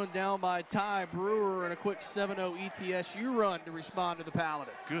 Thrown down by Ty Brewer and a quick 7-0 ETSU run to respond to the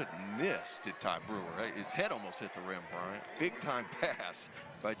Paladins. Good miss did Ty Brewer. His head almost hit the rim, Bryant. Big time pass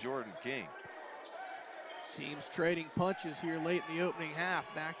by Jordan King. Teams trading punches here late in the opening half.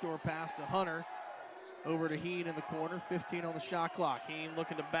 Backdoor pass to Hunter. Over to Heen in the corner, 15 on the shot clock. Heen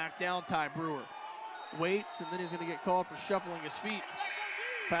looking to back down Ty Brewer. Waits, and then he's going to get called for shuffling his feet.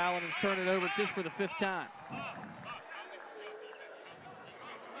 Paladins turn it over just for the 5th time.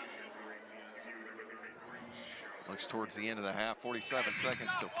 Looks towards the end of the half, 47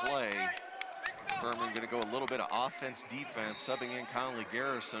 seconds to play. Furman going to go a little bit of offense, defense, subbing in Conley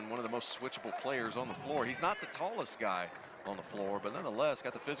Garrison, one of the most switchable players on the floor. He's not the tallest guy on the floor, but nonetheless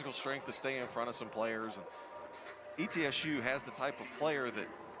got the physical strength to stay in front of some players. And ETSU has the type of player that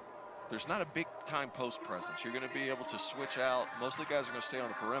there's not a big time post presence. You're going to be able to switch out. Most of the guys are going to stay on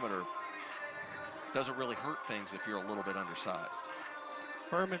the perimeter. Doesn't really hurt things if you're a little bit undersized.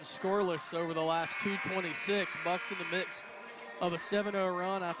 Furman scoreless over the last 2:26. Bucks in the midst of a 7-0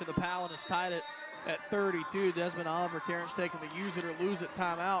 run after the Paladins tied it at 32. Desmond Oliver, Terrence taking the use it or lose it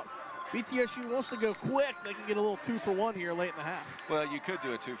timeout. ETSU wants to go quick. They can get a little 2-for-1 here late in the half. Well, you could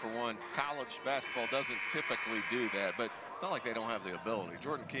do a 2-for-1. College basketball doesn't typically do that, but it's not like they don't have the ability.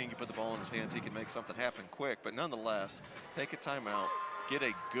 Jordan King, you put the ball in his hands, he can make something happen quick, but nonetheless, take a timeout, get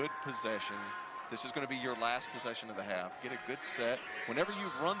a good possession. This is going to be your last possession of the half. Get a good set. Whenever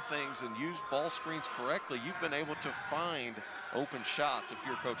you've run things and used ball screens correctly, you've been able to find open shots if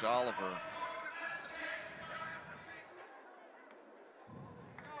you're Coach Oliver.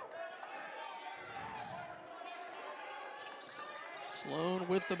 Sloan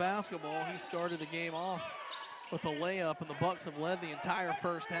with the basketball. He started the game off with a layup, and the Bucks have led the entire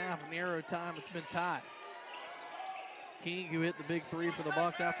first half. Narrow time, it's been tied. King, who hit the big 3 for the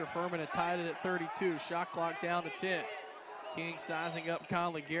Bucks after Furman had tied it at 32. Shot clock down to 10. King sizing up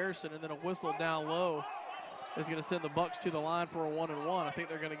Conley Garrison, and then a whistle down low is going to send the Bucks to the line for a 1-and-1. I think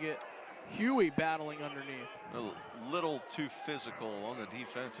they're going to get Huey battling underneath. A little too physical on the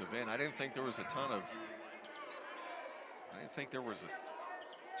defensive end. I didn't think there was a ton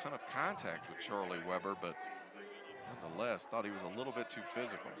of contact with Charlie Weber, but nonetheless, thought he was a little bit too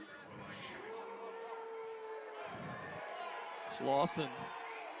physical. Slauson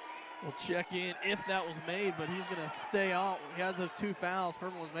will check in if that was made, but he's going to stay out. He has those 2 fouls.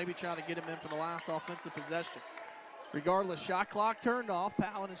 Furman was maybe trying to get him in for the last offensive possession. Regardless, shot clock turned off.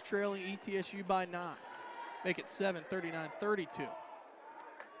 Paladins trailing ETSU by 9. Make it 7, 39-32.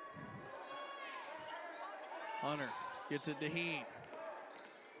 Hunter gets it to Heen.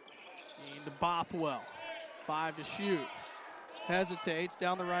 Heen to Bothwell. 5 to shoot. Hesitates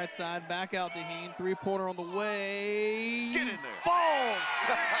down the right side, back out to Heen. 3-pointer on the way. Get in there. Falls.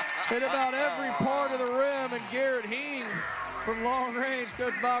 Hit about every part of the rim, and Garrett Heen from long range.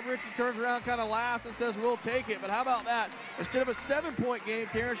 Coach Bob Ritchie turns around, kind of laughs and says, we'll take it. But how about that? Instead of a 7-point game,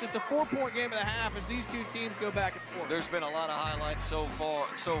 Terrence, just a 4-point game and a half as these two teams go back and forth. There's been a lot of highlights so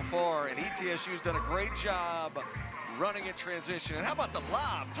far, and ETSU's done a great job running in transition. And how about the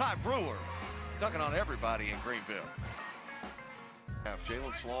lob? Ty Brewer dunking on everybody in Greenville.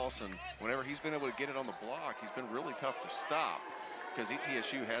 Jalen Slauson, whenever he's been able to get it on the block, he's been really tough to stop because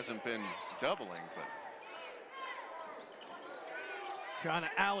ETSU hasn't been doubling. But trying to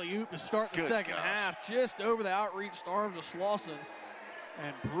alley-oop to start the second half, just over the outreached arms of Slauson.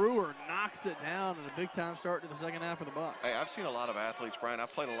 And Brewer knocks it down in a big-time start to the second half for the Bucks. Hey, I've seen a lot of athletes, Brian.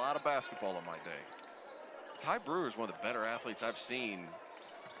 I've played a lot of basketball in my day. Ty Brewer is one of the better athletes I've seen,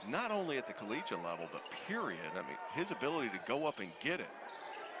 not only at the collegiate level, but period. I mean, his ability to go up and get it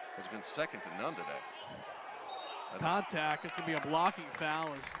has been second to none today. Contact. It's going to be a blocking foul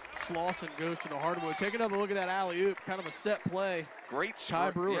as Slauson goes to the hardwood. Take another look at that alley-oop, kind of a set play. Great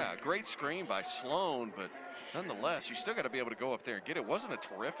Ty Brewer. Yeah, great screen by Sloan, but nonetheless, you still got to be able to go up there and get it. It wasn't a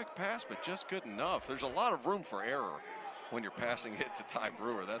terrific pass, but just good enough. There's a lot of room for error when you're passing it to Ty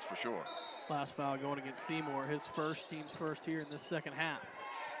Brewer, that's for sure. Last foul going against Seymour, his team's first here in this second half.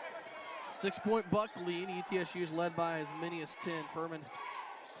 6-point Buck lead. ETSU's led by as many as 10. Furman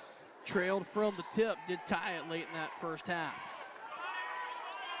trailed from the tip, did tie it late in that first half.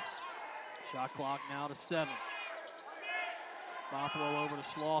 Shot clock now to 7. Bothwell over to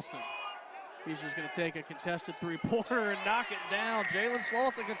Slauson. He's just going to take a contested three-pointer and knock it down. Jalen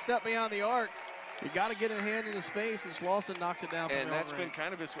Slauson can step beyond the arc. You got to get a hand in his face, and Slauson knocks it down. And that's been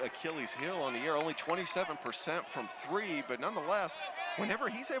kind of his Achilles heel on the year. Only 27% from 3, but nonetheless, whenever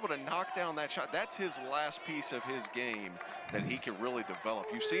he's able to knock down that shot, that's his last piece of his game that he can really develop.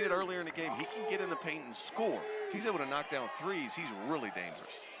 You've seen it earlier in the game. He can get in the paint and score. If he's able to knock down threes, he's really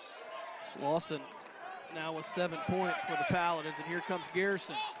dangerous. Slauson now with 7 points for the Paladins, and here comes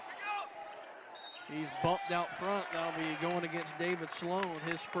Garrison. He's bumped out front. That'll be going against David Sloan,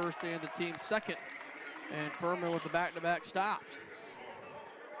 his first and the team's second. And Furman with the back-to-back stops.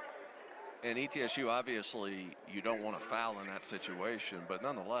 And ETSU, obviously, you don't want to foul in that situation, but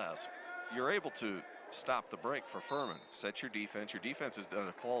nonetheless, you're able to stop the break for Furman. Set your defense. Your defense has done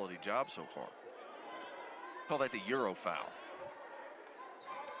a quality job so far. Call that the Euro foul.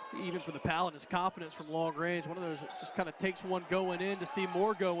 See, even for the Paladins, confidence from long range, one of those that just kind of takes one going in to see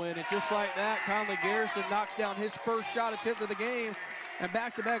more go in. And just like that, Conley Garrison knocks down his first shot attempt of the game. And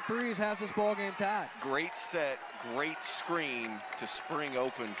back-to-back threes has this ball game tied. Great set, great screen to spring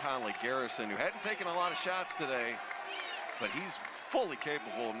open Conley Garrison, who hadn't taken a lot of shots today, but he's fully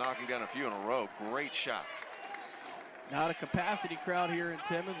capable of knocking down a few in a row. Great shot. Not a capacity crowd here in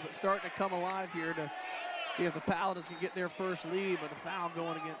Timmins, but starting to come alive here to see if the Paladins can get their first lead. But the foul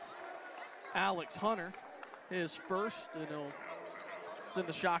going against Alex Hunter, his first, and he'll send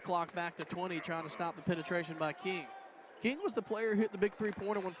the shot clock back to 20, trying to stop the penetration by King. King was the player who hit the big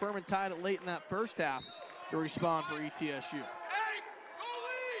three-pointer when Furman tied it late in that first half to respond for ETSU.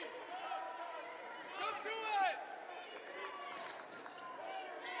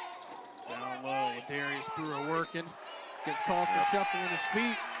 Down low, Darius Brewer working. Gets called for shuffling his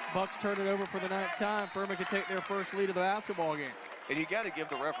feet. Bucks turn it over for the 9th time. Furman can take their first lead of the basketball game. And you got to give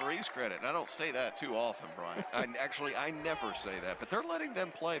the referees credit. And I don't say that too often, Brian. I never say that. But they're letting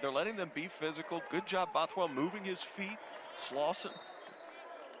them play. They're letting them be physical. Good job, Bothwell, moving his feet. Slauson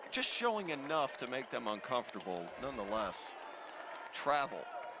just showing enough to make them uncomfortable. Nonetheless, travel.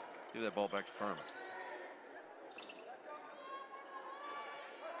 Give that ball back to Furman.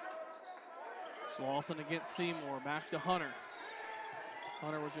 Slauson against Seymour. Back to Hunter.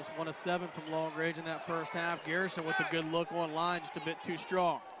 Hunter was just 1 of 7 from long range in that first half. Garrison with a good look on line, just a bit too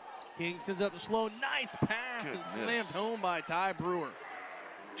strong. King sends up the Sloan. Nice pass and slammed home by Ty Brewer.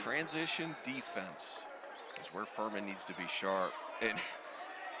 Transition defense is where Furman needs to be sharp. And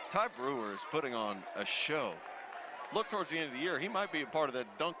Ty Brewer is putting on a show. Look towards the end of the year, he might be a part of that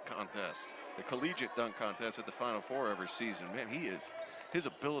dunk contest, the collegiate dunk contest at the Final Four every season. Man, his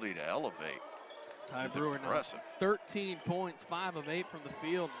ability to elevate. Ty Brewer now 13 points, 5 of 8 from the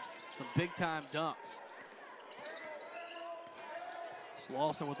field. Some big-time dunks.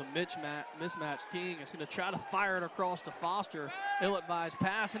 Slauson with a mismatch. King is going to try to fire it across to Foster. Ill-advised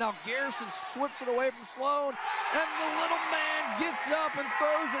pass, and now Garrison swips it away from Sloan, and the little man gets up and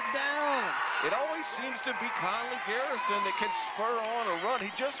throws it down. It always seems to be Conley Garrison that can spur on a run. He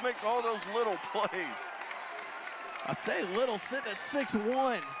just makes all those little plays. I say little, sitting at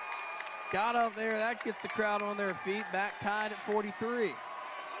 6'1". Got up there, that gets the crowd on their feet, back tied at 43.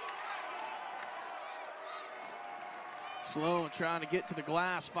 Sloan trying to get to the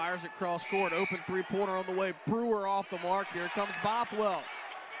glass, fires it cross court, open three-pointer on the way. Brewer off the mark. Here comes Bothwell.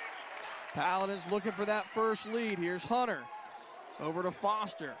 Paladins looking for that first lead. Here's Hunter over to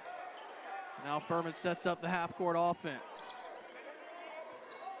Foster. Now Furman sets up the half-court offense.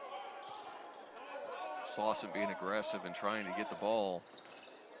 Slauson being aggressive and trying to get the ball.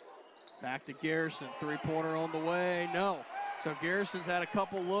 Back to Garrison, three-pointer on the way, no. So Garrison's had a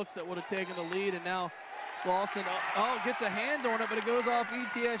couple looks that would have taken the lead, and now Slauson, gets a hand on it, but it goes off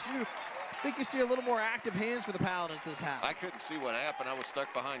ETSU. I think you see a little more active hands for the Paladins this half. I couldn't see what happened. I was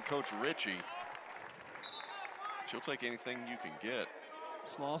stuck behind Coach Ritchie. She'll take anything you can get.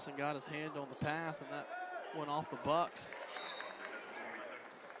 Slauson got his hand on the pass, and that went off the Bucks.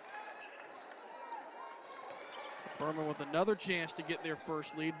 So Furman with another chance to get their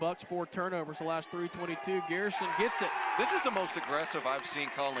first lead. Bucks 4 turnovers the last 3:22. Garrison gets it. This is the most aggressive I've seen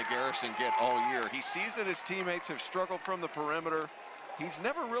Conley Garrison get all year. He sees that his teammates have struggled from the perimeter. He's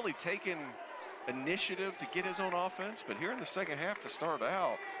never really taken initiative to get his own offense, but here in the second half to start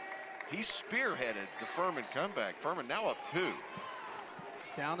out, he spearheaded the Furman comeback. Furman now up 2.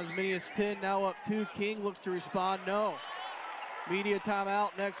 Down as many as 10, now up 2. King looks to respond, no. Media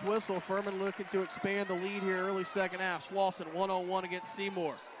timeout, next whistle. Furman looking to expand the lead here early second half. Slauson 1-on-1 against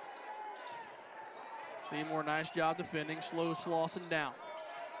Seymour. Seymour, nice job defending, slows Slauson down.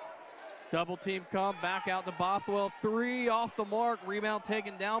 Double team come, back out to Bothwell. 3 off the mark, rebound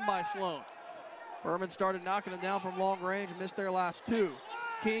taken down by Sloan. Furman started knocking them down from long range, missed their last 2.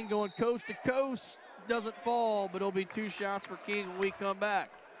 King going coast to coast, doesn't fall, but it'll be 2 shots for King when we come back.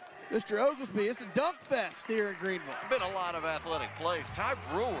 Mr. Oglesby, it's a dunk fest here in Greenville. Been a lot of athletic plays. Ty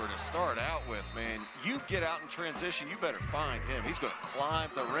Brewer to start out with, man. You get out in transition, you better find him. He's going to climb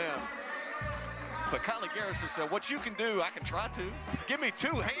the rim. But Conley Garrison said, what you can do, I can try to. Give me 2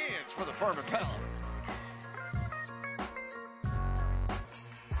 hands for the Furman Paladins.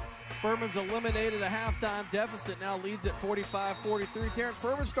 Furman's eliminated a halftime deficit, now leads at 45-43. Terrence,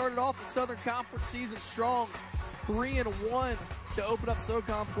 Furman started off the Southern Conference season strong, 3-1 to open up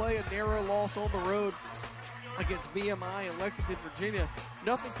SoCon play. A narrow loss on the road against VMI in Lexington, Virginia.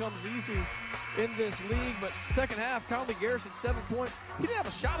 Nothing comes easy in this league, but second half, Conley Garrison, 7 points. He didn't have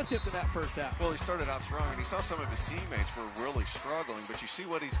a shot attempt in that first half. Well, he started out strong, and he saw some of his teammates were really struggling, but you see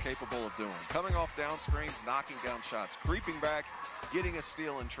what he's capable of doing. Coming off down screens, knocking down shots, creeping back, getting a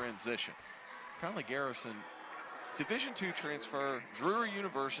steal in transition. Conley Garrison, Division II transfer, Drury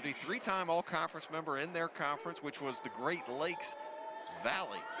University, 3-time all-conference member in their conference, which was the Great Lakes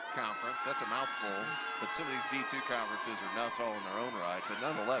Valley Conference. That's a mouthful, but some of these D2 conferences are nuts all in their own right. But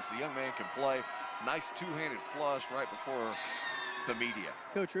nonetheless, the young man can play. Nice two-handed flush right before the media.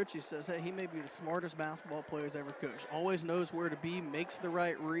 Coach Ritchie says, hey, he may be the smartest basketball player he's ever coached. Always knows where to be, makes the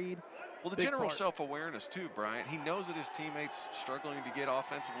right read. Well, the general self-awareness too, Bryant. He knows that his teammates struggling to get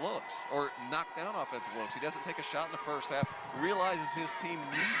offensive looks or knock down offensive looks. He doesn't take a shot in the first half, realizes his team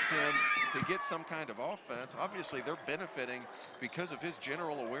needs him to get some kind of offense. Obviously, they're benefiting because of his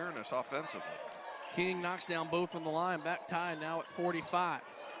general awareness offensively. King knocks down both on the line, back tied now at 45.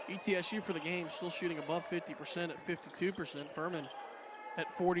 ETSU for the game still shooting above 50% at 52%. Furman at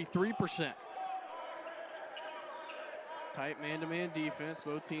 43%. Tight man-to-man defense.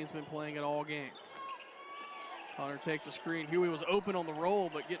 Both teams been playing it all game. Hunter takes a screen. Huey was open on the roll,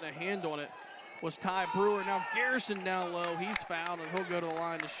 but getting a hand on it was Ty Brewer. Now Garrison down low. He's fouled, and he'll go to the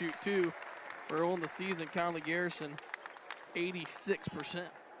line to shoot 2. Early in the season, Conley Garrison, 86%.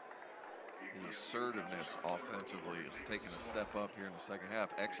 His assertiveness offensively is taking a step up here in the second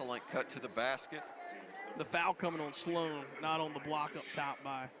half. Excellent cut to the basket. The foul coming on Sloan, not on the block up top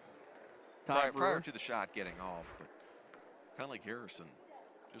by Ty Brewer. Prior to the shot getting off, but Conley Garrison,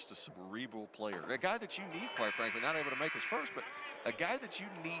 just a cerebral player. A guy that you need, quite frankly, not able to make his first, but a guy that you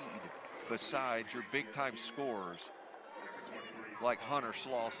need besides your big-time scorers like Hunter,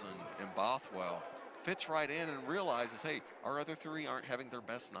 Slauson, and Bothwell. Fits right in and realizes, hey, our other 3 aren't having their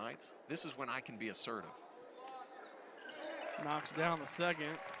best nights. This is when I can be assertive. Knocks down the second.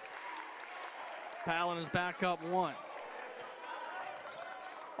 Palin is back up 1.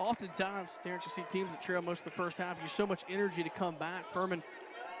 Oftentimes, Terrence, you see teams that trail most of the first half use so much energy to come back. Furman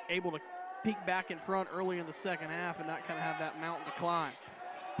able to peek back in front early in the second half and not kind of have that mountain to climb.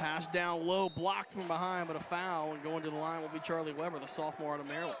 Pass down low, blocked from behind, but a foul, and going to the line will be Charlie Weber, the sophomore out of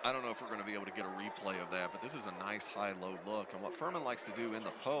Maryland. I don't know if we're going to be able to get a replay of that, but this is a nice high-low look. And what Furman likes to do in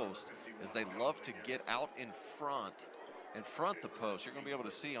the post is they love to get out in front the post. You're going to be able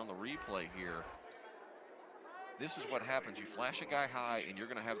to see on the replay here this is what happens. You flash a guy high, and you're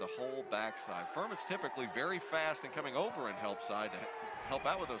going to have the whole backside. Furman's typically very fast and coming over and help side to help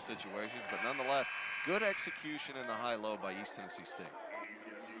out with those situations, but nonetheless, good execution in the high-low by East Tennessee State.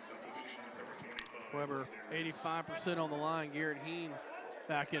 Weber, 85% on the line. Garrett Heen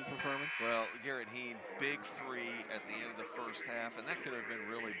back in for Furman. Well, Garrett Heen, big three at the end of the first half, and that could have been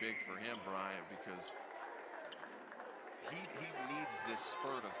really big for him, Bryant, because he needs this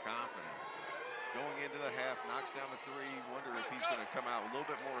spurt of confidence. Going into the half, knocks down the three, wonder if he's going to come out a little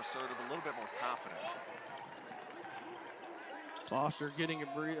bit more assertive, a little bit more confident. Foster getting a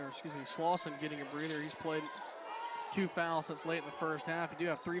breather, Slauson getting a breather. He's played 2 fouls since late in the first half. You do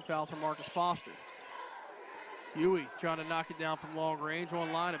have 3 fouls for Marcus Foster. Huey trying to knock it down from long range.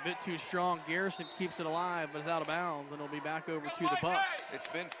 One line, a bit too strong. Garrison keeps it alive, but is out of bounds, and it'll be back over to the Bucks. It's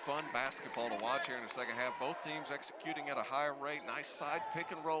been fun basketball to watch here in the second half. Both teams executing at a high rate. Nice side pick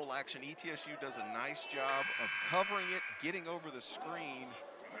and roll action. ETSU does a nice job of covering it, getting over the screen,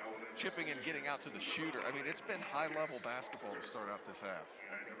 chipping and getting out to the shooter. I mean, it's been high-level basketball to start out this half.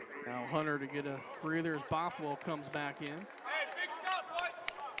 Now Hunter to get a breather as Bothwell comes back in.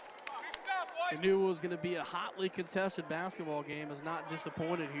 I knew it was going to be a hotly contested basketball game. Has not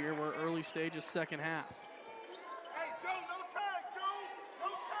disappointed here. We're early stages, second half. Hey, Joe, no tag, Joe.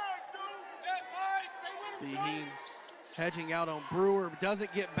 No tag, Joe. See Heen hedging out on Brewer.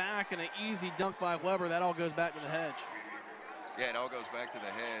 Doesn't get back, and an easy dunk by Weber. That all goes back to the hedge. Yeah, it all goes back to the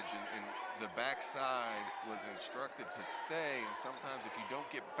hedge, and the backside was instructed to stay, and sometimes if you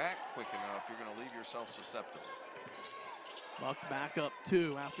don't get back quick enough, you're going to leave yourself susceptible. Bucks back up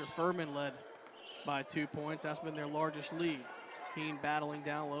 2 after Furman led by 2 points. That's been their largest lead. Heen battling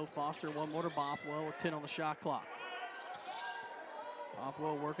down low. Foster one more to Bothwell with 10 on the shot clock.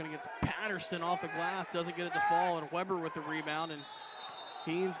 Bothwell working against Patterson off the glass. Doesn't get it to fall, and Weber with the rebound. And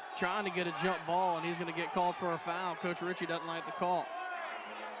Heen's trying to get a jump ball, and he's going to get called for a foul. Coach Ritchie doesn't like the call.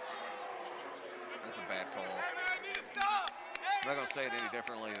 That's a bad call. I'm not going to say it any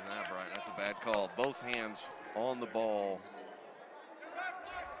differently than that, Brian. That's a bad call. Both hands on the ball.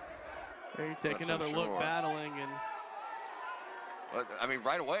 There you take another look battling, and I mean,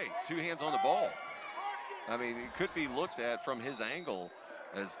 right away, 2 hands on the ball. I mean, it could be looked at from his angle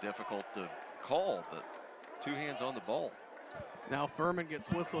as difficult to call, but 2 hands on the ball. Now Furman gets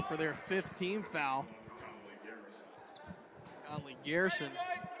whistled for their 5th team foul. Conley Garrison.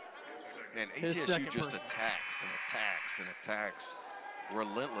 And ATSU just attacks and attacks and attacks,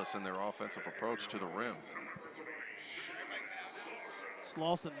 relentless in their offensive approach to the rim.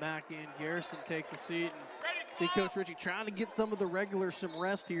 Slauson back in. Garrison takes a seat. And see Coach Ritchie trying to get some of the regulars some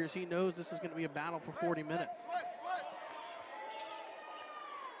rest here, as he knows this is going to be a battle for 40 minutes.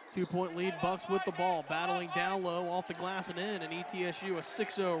 2-point lead, Bucks with the ball, battling down low, off the glass and in, and ETSU a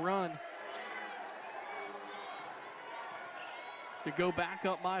 6-0 run to go back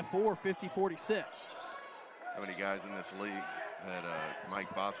up by 4, 50-46. How many guys in this league that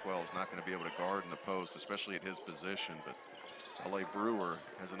Mike Bothwell is not going to be able to guard in the post, especially at his position, but L.A. Brewer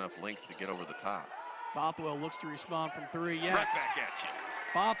has enough length to get over the top. Bothwell looks to respond from 3, yes. Right back at you.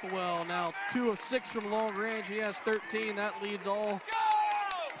 Bothwell now 2 of 6 from long range. He has 13. That leads all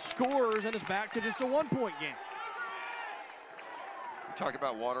scorers, and it's back to just a 1-point game. We talk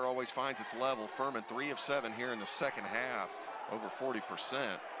about water always finds its level. Furman 3 of 7 here in the second half, over 40%.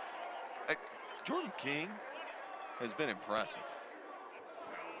 Jordan King has been impressive.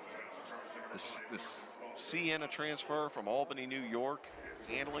 This Sienna transfer from Albany, New York,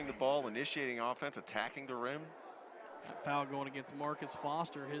 handling the ball, initiating offense, attacking the rim. That foul going against Marcus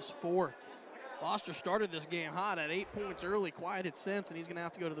Foster, his 4th. Foster started this game hot at 8 points early, quieted since, and he's going to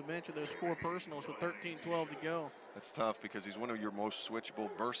have to go to the bench with those 4 personals with 13-12 to go. That's tough because he's one of your most switchable,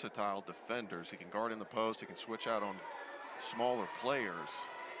 versatile defenders. He can guard in the post. He can switch out on smaller players.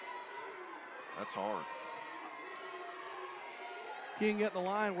 That's hard. King at the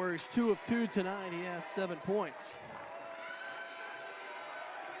line where he's 2 of 2 tonight. He has 7 points.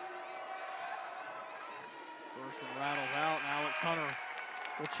 First one rattles out, and Alex Hunter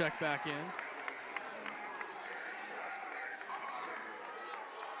will check back in.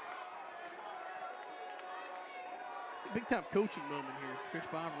 It's a big-time coaching moment here.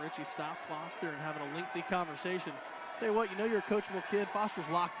 Coach Bob Ritchie stops Foster and having a lengthy conversation. Tell you what, you know you're a coachable kid. Foster's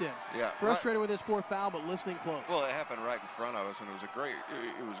locked in. Yeah. Frustrated with his 4th foul, but listening close. Well, it happened right in front of us, and it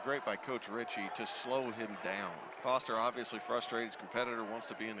was great by Coach Ritchie to slow him down. Foster obviously frustrated. His competitor wants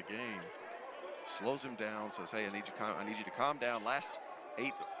to be in the game. Slows him down, says, hey, I need you to calm down. Last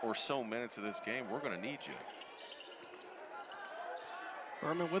 8 or so minutes of this game, we're going to need you.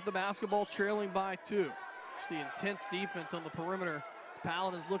 Furman with the basketball, trailing by 2. See intense defense on the perimeter.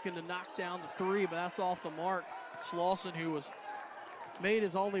 Paladin's looking to knock down the 3, but that's off the mark. Slauson, who made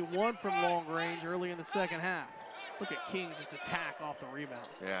his only one from long range early in the second half. Look at King just attack off the rebound.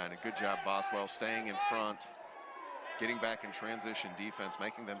 Yeah, and a good job, Bothwell, staying in front, getting back in transition defense,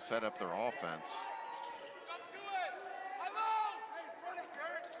 making them set up their offense.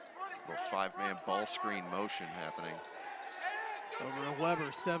 Little five-man ball screen motion happening. Over to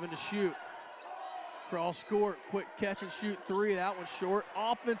Weber, 7 to shoot. Cross court, quick catch and shoot three. That one's short.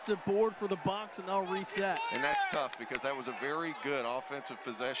 Offensive board for the Bucks, and they'll reset. And that's tough because that was a very good offensive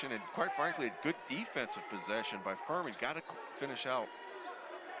possession and, quite frankly, a good defensive possession by Furman. Got to finish out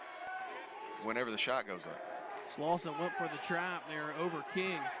whenever the shot goes up. Slauson went for the trap there over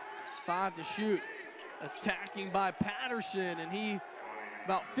King. 5 to shoot. Attacking by Patterson, and he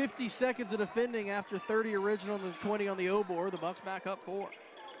about 50 seconds of defending after 30 original and 20 on the O board. The Bucks back up 4.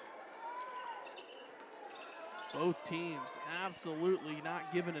 Both teams absolutely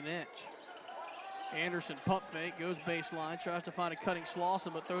not giving an inch. Anderson pump fake, goes baseline, tries to find a cutting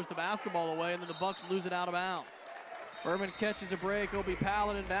Slauson, but throws the basketball away, and then the Bucks lose it out of bounds. Furman catches a break. It'll be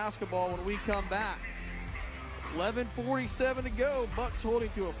Paladin basketball when we come back. 11:47 to go. Bucks holding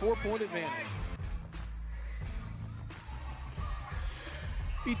to a 4-point advantage.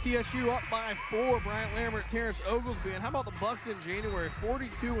 ETSU up by 4. Bryant Lambert, Terrence Oglesby. And how about the Bucks in January?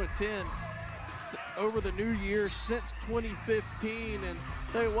 42-10 over the new year since 2015. And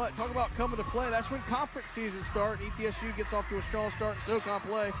tell you what, talk about coming to play. That's when conference season starts. ETSU gets off to a strong start in SoCon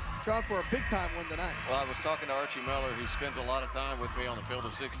play. Trying for a big-time win tonight. Well, I was talking to Archie Miller, who spends a lot of time with me on the field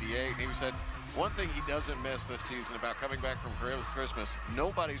of 68, and he said one thing he doesn't miss this season about coming back from Christmas,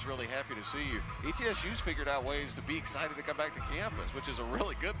 nobody's really happy to see you. ETSU's figured out ways to be excited to come back to campus, which is a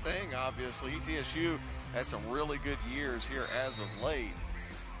really good thing, obviously. ETSU had some really good years here as of late.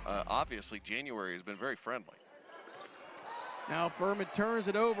 Obviously, January has been very friendly. Now Furman turns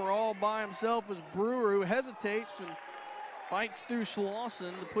it over all by himself as Brewer, who hesitates and fights through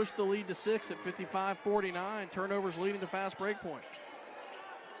Slauson to push the lead to 6 at 55-49. Turnovers leading to fast break points.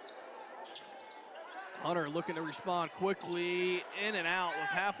 Hunter looking to respond quickly, in and out, was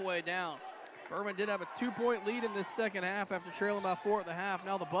halfway down. Furman did have a 2-point lead in this second half after trailing by 4 at the half.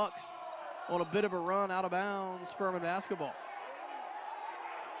 Now the Bucks on a bit of a run out of bounds, Furman basketball.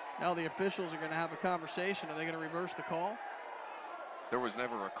 Now the officials are going to have a conversation. Are they going to reverse the call? There was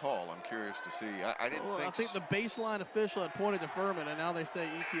never a call. I'm curious to see. I didn't think. I think the baseline official had pointed to Furman, and now they say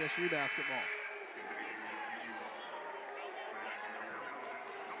ETSU basketball.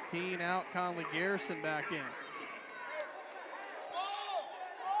 Keene out, Conley Garrison back in.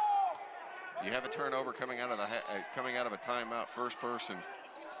 You have a turnover coming out of a timeout. First person,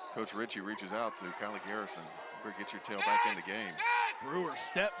 Coach Ritchie reaches out to Conley Garrison. Better get your tail back in the game. Brewer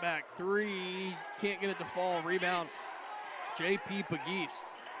step back three, can't get it to fall. Rebound, J.P. Pegues.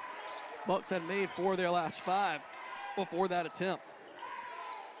 Bucks had made 4 of their last 5 before that attempt.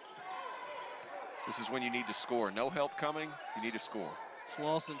 This is when you need to score. No help coming, you need to score.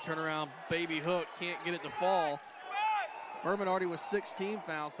 Slauson turnaround, baby hook, can't get it to fall. Furman already was 16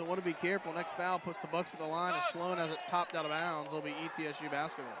 fouls, so want to be careful. Next foul puts the Bucks at the line as Sloan has it topped out of bounds. It'll be ETSU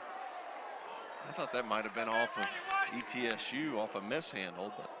basketball. I thought that might have been off of ETSU, off a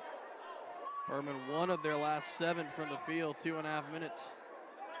mishandle, but. Furman 1 of their last 7 from the field, 2.5 minutes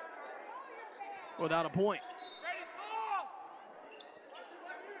without a point.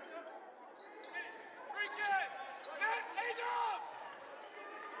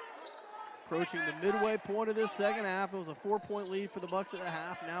 Approaching the midway point of this second half. It was a 4-point lead for the Bucks at the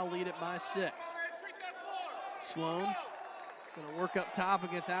half. Now lead it by 6. Sloan gonna work up top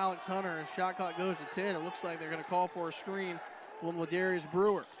against Alex Hunter as shot clock goes to 10. It looks like they're gonna call for a screen from Ladarius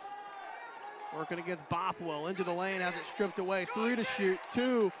Brewer. Working against Bothwell into the lane, has it stripped away. 3 to shoot,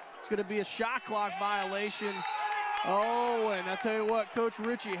 2. It's gonna be a shot clock violation. Oh, and I tell you what, Coach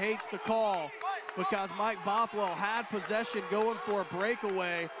Ritchie hates the call because Mike Bothwell had possession going for a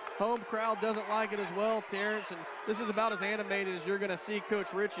breakaway. Home crowd doesn't like it as well, Terrence, and this is about as animated as you're gonna see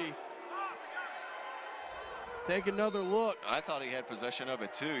Coach Ritchie. Take another look. I thought he had possession of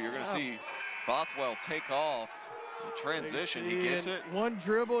it too. You're gonna see Bothwell take off, transition, he gets it. One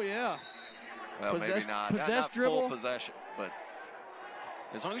dribble, yeah. Well, maybe not. Not dribble. Full possession, but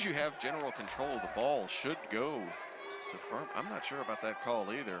as long as you have general control, the ball should go to Furman. I'm not sure about that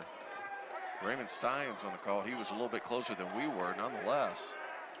call either. Raymond Steins on the call. He was a little bit closer than we were, nonetheless.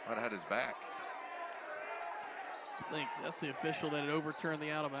 Might have had his back. I think that's the official that had overturned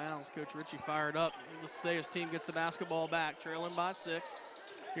the out of bounds. Coach Ritchie fired up. Let's say his team gets the basketball back, trailing by 6.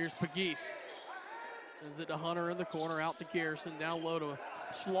 Here's Pegues. Sends it to Hunter in the corner, out to Garrison, down low to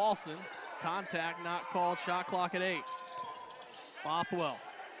Slauson. Contact not called, shot clock at 8. Bothwell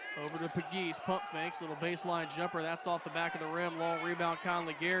Over to Pegues, pump fakes, little baseline jumper. That's off the back of the rim. Long rebound,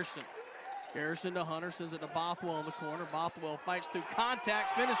 Conley Garrison. Garrison to Hunter, sends it to Bothwell in the corner. Bothwell fights through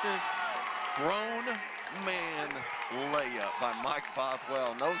contact, finishes. Grown man layup by Mike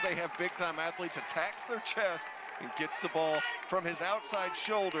Bothwell. Knows they have big-time athletes, attacks their chest, and gets the ball from his outside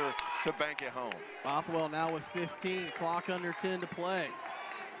shoulder to bank it home. Bothwell now with 15, clock under 10 to play.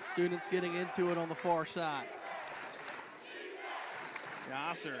 Students getting into it on the far side.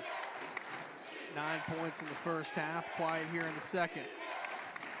 Yasser, 9 points in the first half, quiet here in the second.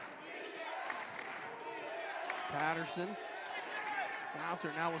 Patterson.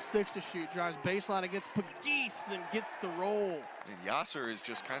 Yasser now with 6 to shoot, drives baseline against Pegues and gets the roll. And Yasser is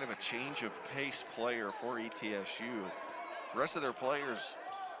just kind of a change of pace player for ETSU. The rest of their players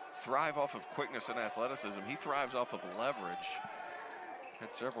thrive off of quickness and athleticism. He thrives off of leverage.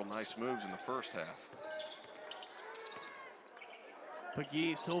 Had several nice moves in the first half.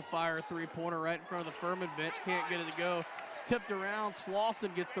 Pegues, he'll fire a three-pointer right in front of the Furman bench. Can't get it to go. Tipped around,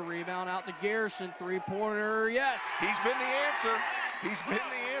 Slauson gets the rebound, out to Garrison, three-pointer, yes! He's been the answer. He's been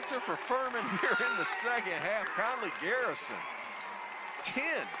the answer for Furman here in the second half. Conley Garrison,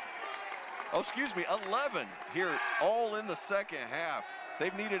 11 here all in the second half.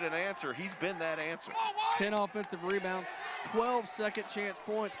 They've needed an answer. He's been that answer. 10 offensive rebounds, 12 second chance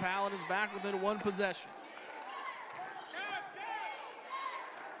points. Paladins back within one possession.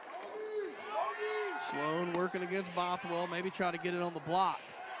 Sloan working against Bothwell, maybe try to get it on the block.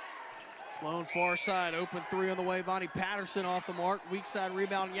 Sloan far side, open three on the way. Vonnie Patterson off the mark. Weak side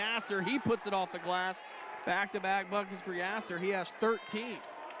rebound, Yasser. He puts it off the glass. Back-to-back buckets for Yasser. He has 13.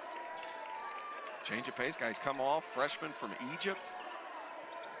 Change of pace, guys come off. Freshman from Egypt.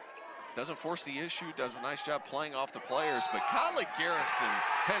 Doesn't force the issue, does a nice job playing off the players. But Conley Garrison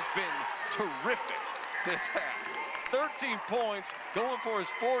has been terrific this half. 13 points, going for his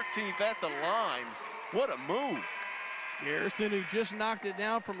 14th at the line. What a move. Garrison, who just knocked it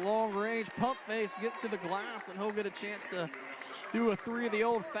down from long range, pump face, gets to the glass, and he'll get a chance to do a three the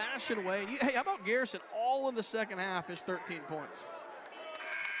old-fashioned way. Hey, how about Garrison? All in the second half is 13 points.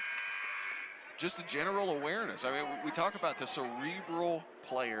 Just a general awareness. I mean, we talk about the cerebral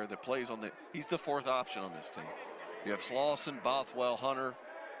player that plays on the, he's the fourth option on this team. You have Slauson, Bothwell, Hunter.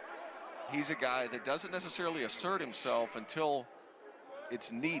 He's a guy that doesn't necessarily assert himself until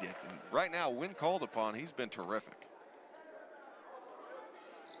it's needed. And right now, when called upon, he's been terrific.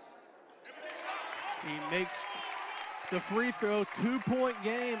 He makes the free throw, 2-point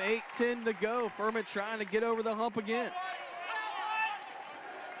game, 8:10 to go. Furman trying to get over the hump again.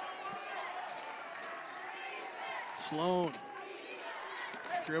 Sloan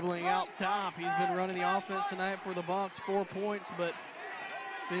dribbling out top. He's been running the offense tonight for the Bucks, 4 points, but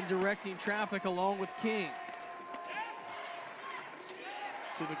been directing traffic along with King.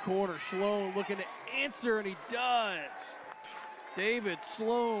 To the corner, Sloan looking to answer, and he does. David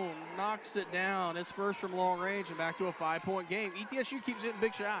Sloan knocks it down. It's first from long range and back to a 5-point game. ETSU keeps hitting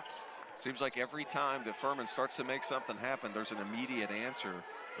big shots. Seems like every time that Furman starts to make something happen, there's an immediate answer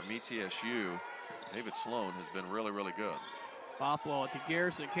from ETSU. David Sloan has been really, really good. Bothwell to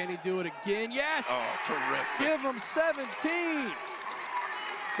Garrison. Can he do it again? Yes! Oh, terrific. Give him 17.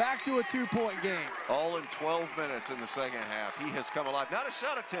 Back to a 2-point game. All in 12 minutes in the second half. He has come alive. Not a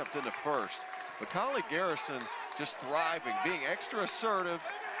shot attempt in the first, but Conley Garrison just thriving, being extra assertive,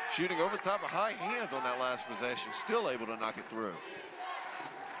 shooting over the top of high hands on that last possession, still able to knock it through.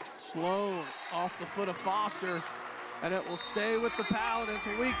 Sloan off the foot of Foster, and it will stay with the Paladins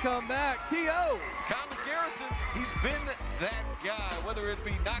when we come back. T.O. Conley Garrison, he's been that guy, whether it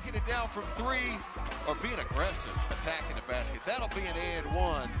be knocking it down from three or being aggressive, attacking the basket. That'll be an and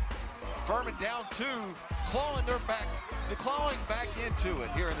one. Furman down 2, clawing back into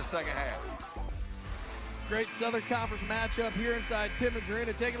it here in the second half. Great Southern Conference matchup here inside Timmons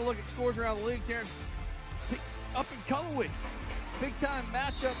Arena. Taking a look at scores around the league. Terrence, up in Cullowhee. Big-time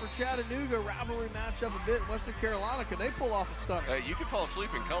matchup for Chattanooga. Rivalry matchup a bit in Western Carolina. Could they pull off a stunner? Hey, you can fall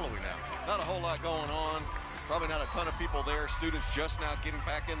asleep in Cullowhee now. Not a whole lot going on. Probably not a ton of people there. Students just now getting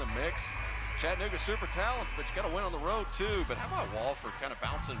back in the mix. Chattanooga super talented, but you got to win on the road too. But how about Walford kind of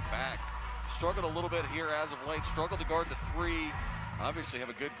bouncing back? Struggled a little bit here as of late. Struggled to guard the three. Obviously have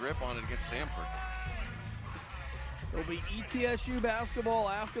a good grip on it against Samford. It'll be ETSU basketball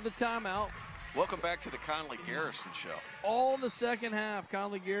after the timeout. Welcome back to the Conley Garrison show. All in the second half.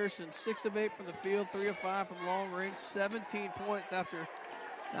 Conley Garrison, 6 of 8 from the field, 3 of 5 from long range, 17 points after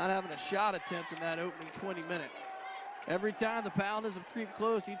not having a shot attempt in that opening 20 minutes. Every time the Paladins have creeped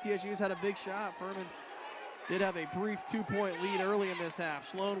close, ETSU's had a big shot. Furman did have a brief 2-point lead early in this half.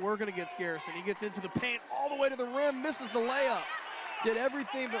 Sloan working against Garrison. He gets into the paint all the way to the rim, misses the layup. did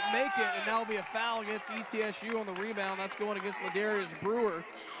everything but make it, and now will be a foul against ETSU on the rebound. That's going against Ladarius Brewer.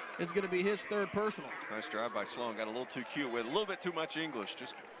 It's going to be his third personal. Nice drive by Sloan. Got a little too cute with a little bit too much English.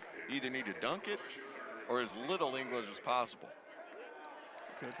 Just either need to dunk it or as little English as possible.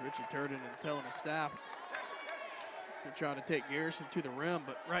 Coach Richie Turden and telling his staff they're trying to take Garrison to the rim,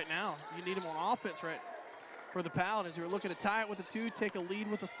 but right now you need him on offense right for the Paladins, who are looking to tie it with a 2, take a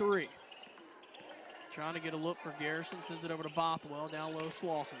lead with a 3. Trying to get a look for Garrison, sends it over to Bothwell, down low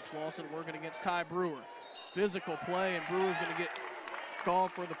Slauson. Slauson working against Ty Brewer. Physical play, and Brewer's going to get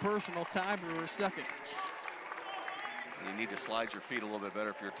called for the personal. Ty Brewer second. You need to slide your feet a little bit better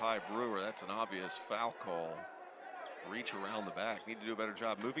if you're Ty Brewer. That's an obvious foul call. Reach around the back. Need to do a better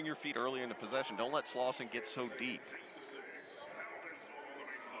job moving your feet early into possession. Don't let Slauson get so deep.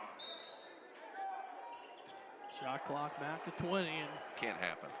 Shot clock back to 20, and can't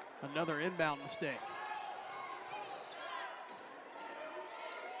happen. Another inbound mistake.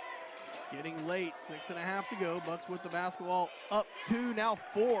 Getting late, 6.5 to go. Bucks with the basketball up 2, now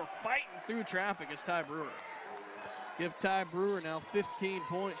 4. Fighting through traffic is Ty Brewer. Give Ty Brewer now 15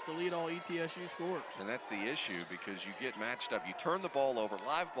 points to lead all ETSU scorers. And that's the issue, because you get matched up. You turn the ball over,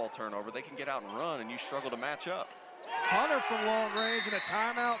 live ball turnover, they can get out and run, and you struggle to match up. Hunter from long range, and a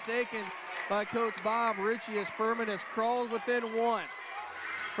timeout taken by Coach Bob Ritchie as Furman has crawled within 1.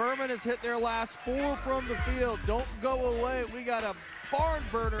 Furman has hit their last 4 from the field. Don't go away. We got a barn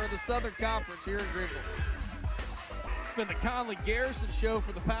burner in the Southern Conference here in Greenville. It's been the Conley Garrison show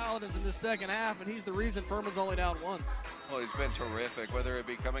for the Paladins in the second half, and he's the reason Furman's only down 1. Well, he's been terrific, whether it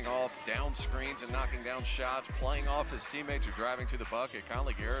be coming off down screens and knocking down shots, playing off his teammates or driving to the bucket.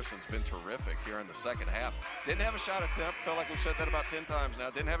 Conley Garrison's been terrific here in the second half. Didn't have a shot attempt. Felt like we've said that about 10 times now.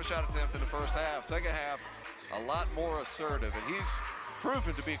 Didn't have a shot attempt in the first half. Second half, a lot more assertive, and he's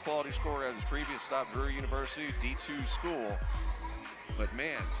proven to be a quality scorer at his previous stop, Drury University, D2 school. But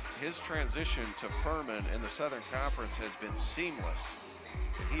man, his transition to Furman in the Southern Conference has been seamless.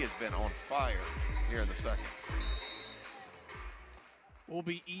 And he has been on fire here in the second. Will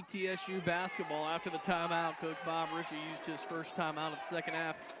be ETSU basketball after the timeout. Coach Bob Ritchie used his first timeout of the second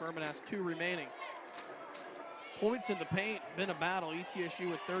half. Furman has 2 remaining. Points in the paint, been a battle.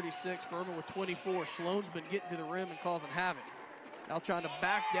 ETSU with 36, Furman with 24. Sloan's been getting to the rim and causing havoc. Now trying to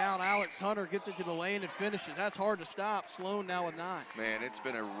back down. Alex Hunter gets into the lane and finishes. That's hard to stop. Sloan now with 9. Man, it's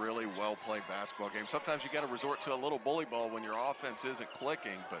been a really well-played basketball game. Sometimes you got to resort to a little bully ball when your offense isn't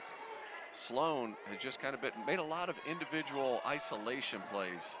clicking, but Sloan has just kind of made a lot of individual isolation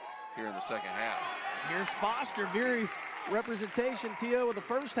plays here in the second half. Here's Foster, very representation. T.O. with the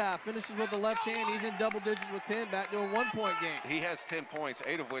first half, finishes with the left hand. He's in double digits with 10, back to a 1-point game. He has 10 points,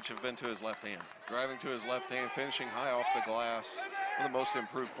 8 of which have been to his left hand. Driving to his left hand, finishing high off the glass. One of the most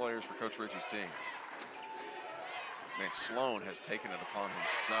improved players for Coach Ritchie's team. Man, Sloan has taken it upon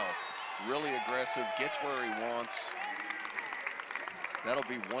himself. Really aggressive, gets where he wants. That'll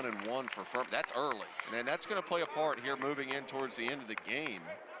be 1-1 for Furman. That's early, and that's going to play a part here moving in towards the end of the game.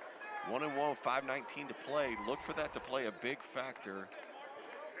 1-1, 5:19 to play. Look for that to play a big factor.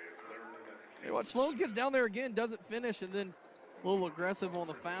 Hey, what Sloan gets down there again, doesn't finish, and then a little aggressive on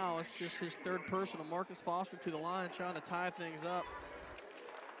the foul. It's just his third personal. Marcus Foster to the line, trying to tie things up.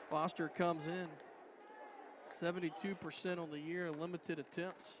 Foster comes in. 72% on the year, limited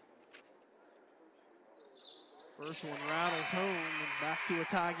attempts. First one rattles home, and back to a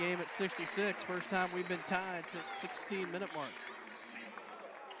tie game at 66. First time we've been tied since 16-minute mark.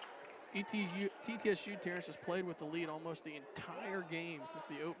 TTSU, Terrence, has played with the lead almost the entire game since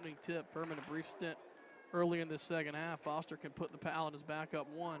the opening tip. Furman a brief stint early in this second half. Foster can put the Paladins back up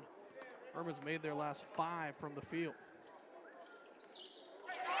 1. Furman's made their last 5 from the field.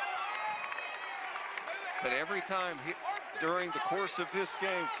 But every time during the course of this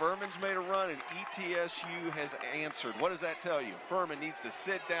game, Furman's made a run and ETSU has answered. What does that tell you? Furman needs to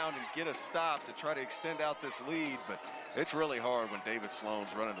sit down and get a stop to try to extend out this lead, but it's really hard when David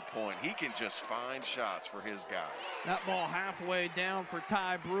Sloan's running the point. He can just find shots for his guys. That ball halfway down for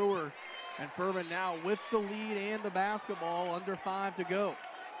Ty Brewer, and Furman now with the lead and the basketball, under 5 to go.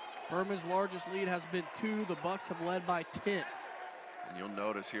 Furman's largest lead has been 2. The Bucks have led by 10. And you'll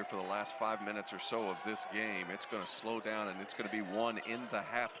notice here for the last 5 minutes or so of this game, it's going to slow down and it's going to be 1 in the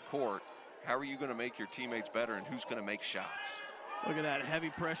half court. How are you going to make your teammates better, and who's going to make shots? Look at that heavy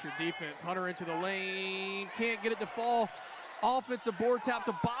pressure defense. Hunter into the lane, can't get it to fall. Offensive board tap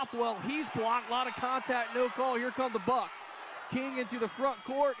to Bothwell. He's blocked, a lot of contact, no call. Here come the Bucks. King into the front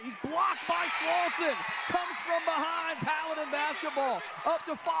court. He's blocked by Slauson. Comes from behind. Paladin basketball. Up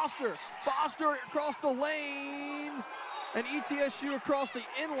to Foster. Foster across the lane. And ETSU across the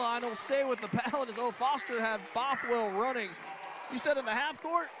inline will stay with the Paladins. Oh, Foster had Bothwell running You said in the half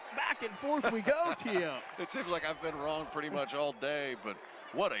court? Back and forth we go, Tio. It seems like I've been wrong pretty much all day, but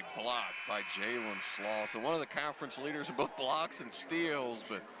what a block by Jalen Slauson. One of the conference leaders in both blocks and steals,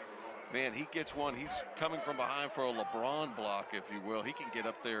 but man, he gets one. He's coming from behind for a LeBron block, if you will. He can get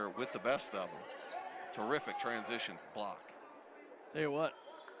up there with the best of them. Terrific transition block. Tell you what,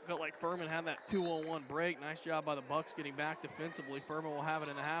 felt like Furman had that 2-on-1 break. Nice job by the Bucks getting back defensively. Furman will have it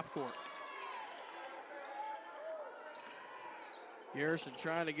in the half court. Garrison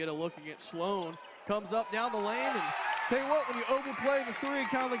trying to get a look against Sloan. Comes up down the lane, and tell you what, when you overplay the three,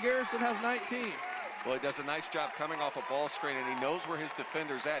 Conley Garrison has 19. Well, he does a nice job coming off a ball screen, and he knows where his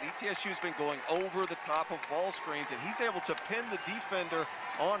defender's at. ETSU's been going over the top of ball screens, and he's able to pin the defender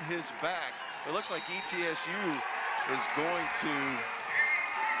on his back. It looks like ETSU is going to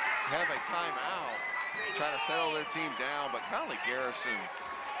have a timeout, trying to settle their team down, but Conley Garrison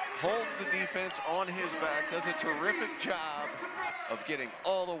holds the defense on his back, does a terrific job of getting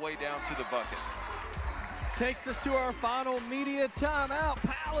all the way down to the bucket. Takes us to our final media timeout.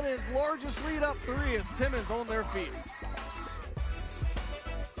 Paladins' largest lead up three as Timmons on their feet.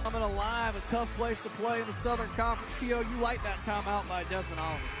 Coming alive, a tough place to play in the Southern Conference. Tio, you like that timeout by Desmond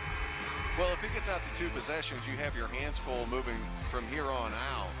Oliver. Well, if it gets out to 2 possessions, you have your hands full moving from here on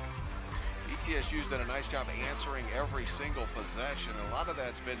out. ETSU's done a nice job answering every single possession. A lot of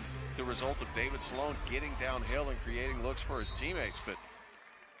that's been the result of David Sloan getting downhill and creating looks for his teammates, but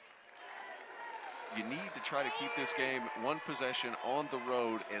you need to try to keep this game 1 possession on the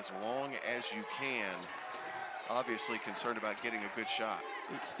road as long as you can. Obviously concerned about getting a good shot.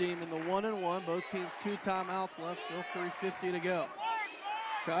 Each team in the 1-and-1. Both teams 2 timeouts left, still 3:50 to go.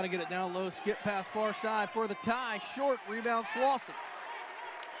 Trying to get it down low, skip pass far side for the tie. Short, rebound Slauson.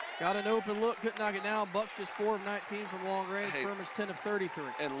 Got an open look, couldn't knock it down. Bucks just 4 of 19 from long range. Hey, Furman's 10 of 33.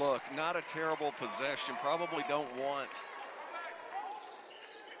 And look, not a terrible possession. Probably don't want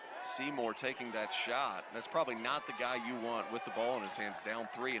Seymour taking that shot. That's probably not the guy you want with the ball in his hands, down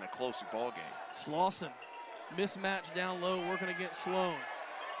 3 in a close ball game. Slauson, mismatch down low, working against Sloan.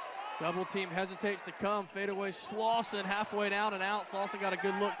 Double team hesitates to come. Fadeaway Slauson halfway down and out. Slauson got a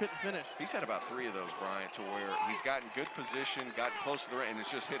good look, couldn't finish. He's had about 3 of those, Bryant, to where he's gotten good position, gotten close to the rim, and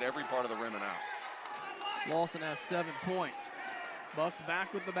it's just hit every part of the rim and out. Slauson has 7 points. Bucks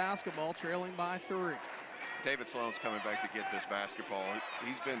back with the basketball, trailing by 3. David Sloan's coming back to get this basketball.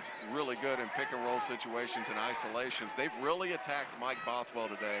 He's been really good in pick and roll situations and isolations. They've really attacked Mike Bothwell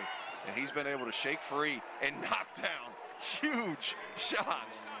today, and he's been able to shake free and knock down huge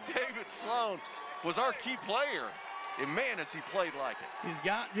shots. David Sloan was our key player, and man, has he played like it. He's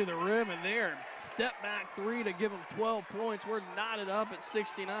gotten to the rim and there. Step back 3 to give him 12 points. We're knotted up at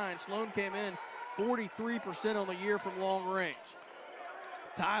 69. Sloan came in 43% on the year from long range.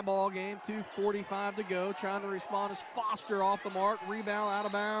 Tie ball game, 2:45 to go. Trying to respond is Foster off the mark. Rebound out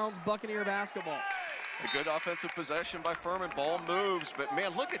of bounds. Buccaneer basketball. A good offensive possession by Furman. Ball moves, but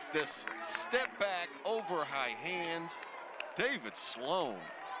man, look at this step back over high hands. David Sloan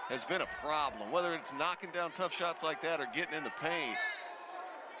has been a problem, whether it's knocking down tough shots like that or getting in the paint.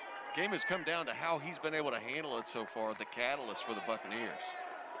 Game has come down to how he's been able to handle it so far, the catalyst for the Buccaneers.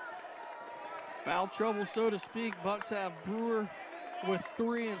 Foul trouble, so to speak. Bucks have Brewer with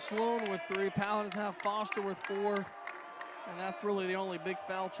 3 and Sloan with 3. Paladins have Foster with 4. And that's really the only big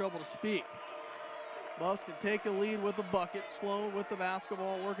foul trouble to speak. Bucks can take a lead with a bucket. Sloan with the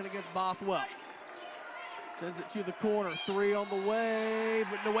basketball, working against Bothwell. Sends it to the corner. 3 on the way,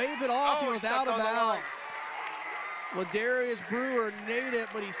 but to wave it off, he was out of bounds. Ladarius Brewer made it,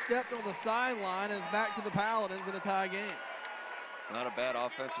 but he stepped on the sideline and is back to the Paladins in a tie game. Not a bad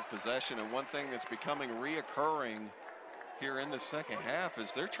offensive possession, and one thing that's becoming reoccurring here in the second half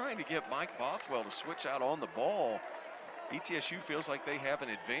is they're trying to get Mike Bothwell to switch out on the ball. ETSU feels like they have an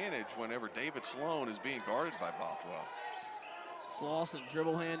advantage whenever David Sloan is being guarded by Bothwell. Slauson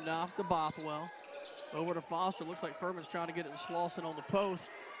dribble hand off to Bothwell. Over to Foster. Looks like Furman's trying to get it to Slauson on the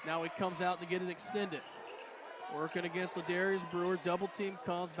post. Now he comes out to get it extended. Working against Ladarius Brewer. Double team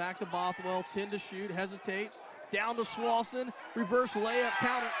comes back to Bothwell. 10 to shoot. Hesitates. Down to Slauson. Reverse layup.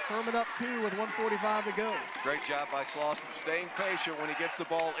 Count it. Furman up 2 with 1:45 to go. Great job by Slauson, staying patient when he gets the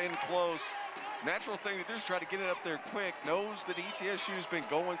ball in close. Natural thing to do is try to get it up there quick. Knows that ETSU's been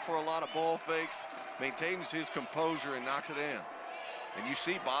going for a lot of ball fakes. Maintains his composure and knocks it in. And you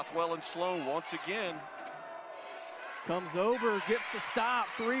see Bothwell and Sloan once again. Comes over, gets the stop.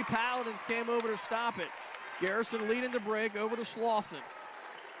 3 Paladins came over to stop it. Garrison leading the break over to Slauson.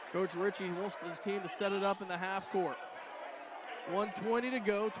 Coach Ritchie wants his team to set it up in the half court. 1:20 to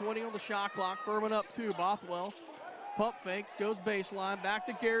go, 20 on the shot clock. Furman up 2. Bothwell Pump fakes, goes baseline, back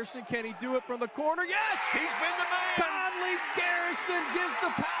to Garrison. Can he do it from the corner? Yes! He's been the man! Conley Garrison gives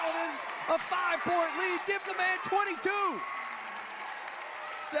the Paladins a 5-point lead. Give the man 22.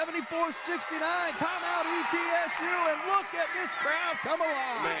 74-69, timeout ETSU, and look at this crowd come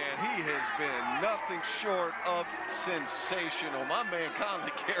alive. Man, he has been nothing short of sensational. My man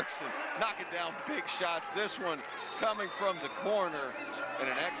Conley Garrison knocking down big shots. This one coming from the corner, and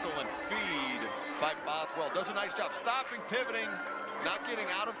an excellent feed by Bothwell. Does a nice job stopping, pivoting, not getting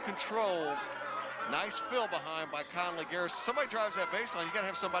out of control. Nice fill behind by Conley Garrison. Somebody drives that baseline, you gotta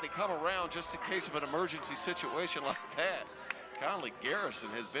have somebody come around just in case of an emergency situation like that. Conley Garrison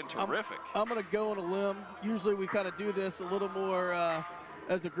has been terrific. I'm going to go on a limb. Usually we kind of do this a little more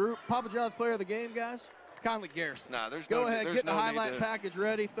as a group. Papa John's player of the game, guys, Conley Garrison. Nah, there's go no, ahead, there's get the no highlight package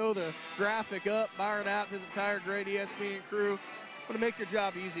ready, throw the graphic up. Byron App, his entire great ESPN crew. I'm going to make your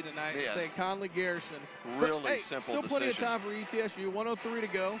job easy tonight and say Conley Garrison. Really but, hey, simple still plenty decision. of time for ETSU. 1:03 to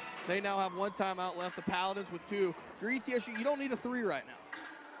go. They now have 1 timeout left. The Paladins with 2. For ETSU, you don't need a 3 right now.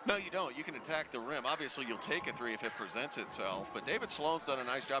 No, you don't. You can attack the rim. Obviously, you'll take a 3 if it presents itself. But David Sloan's done a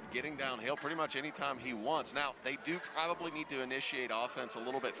nice job getting downhill pretty much anytime he wants. Now, they do probably need to initiate offense a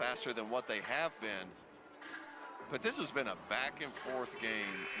little bit faster than what they have been. But this has been a back-and-forth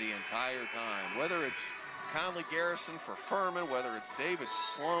game the entire time. Whether it's Conley Garrison for Furman, whether it's David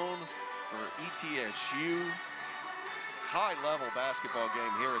Sloan for ETSU. High-level basketball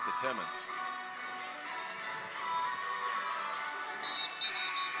game here at the Timmons.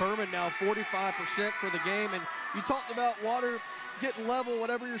 Furman now 45% for the game, and you talked about water getting level,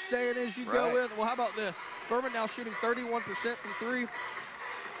 whatever you're saying is you go with. Well, how about this? Furman now shooting 31% from 3,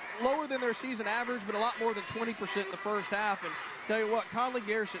 lower than their season average, but a lot more than 20% in the first half. And tell you what, Conley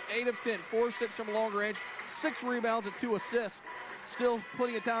Garrison, 8 of 10, 4-6 from long range, 6 rebounds and 2 assists. Still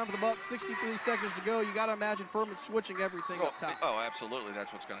plenty of time for the Bucks, 63 seconds to go. You got to imagine Furman switching everything up top. Oh, absolutely,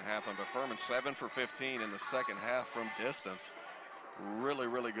 that's what's going to happen. But Furman 7 for 15 in the second half from distance. Really,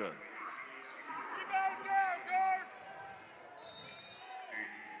 really good.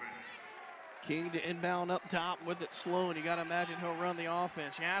 King to inbound up top with it slow, and you got to imagine he'll run the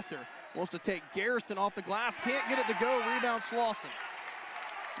offense. Yasser wants to take Garrison off the glass, can't get it to go, rebound Slauson.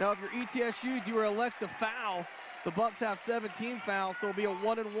 Now, if you're ETSU, you are elect to foul. The Bucks have 17 fouls, so it'll be a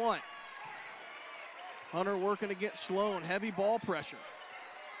 1-and-1. Hunter working against Sloan, heavy ball pressure.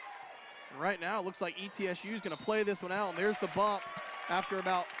 Right now, it looks like ETSU is going to play this one out, and there's the bump after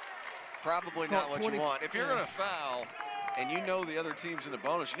about probably not what you want. If you're going to foul and you know the other team's in the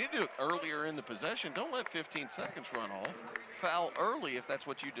bonus, you need to do it earlier in the possession. Don't let 15 seconds run off. Foul early if that's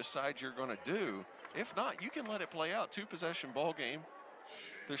what you decide you're going to do. If not, you can let it play out. 2-possession ball game.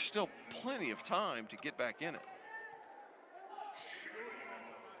 There's still plenty of time to get back in it.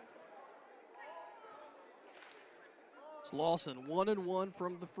 Lawson 1-and-1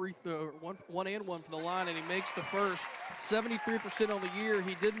 from the free throw, 1-and-1 from the line, and he makes the first. 73% on the year.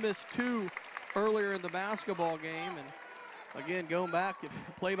 He did miss 2 earlier in the basketball game, and again, going back, if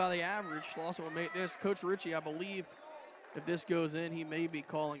play by the average, Lawson will make this. Coach Ritchie, I believe, if this goes in, he may be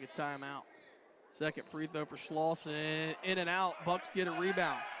calling a timeout. Second free throw for Slauson, in and out. Bucks get a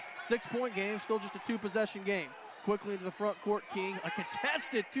rebound. 6-point game, still just a 2-possession game. Quickly into the front court, King. A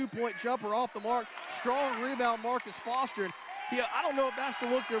contested 2-point jumper off the mark. Strong rebound, Marcus Foster. And yeah, I don't know if that's the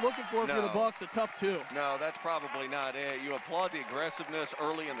look they're looking for the Bucks. A tough 2. No, that's probably not it. You applaud the aggressiveness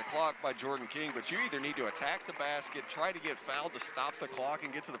early in the clock by Jordan King, but you either need to attack the basket, try to get fouled to stop the clock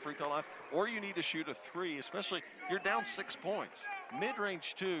and get to the free throw line, or you need to shoot a 3, especially you're down 6 points.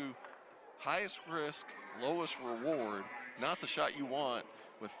 Mid-range 2, highest risk, lowest reward, not the shot you want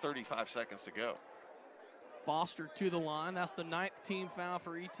with 35 seconds to go. Foster to the line. That's the 9th team foul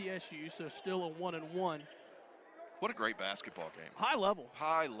for ETSU, so still a 1-and-1. What a great basketball game. High level.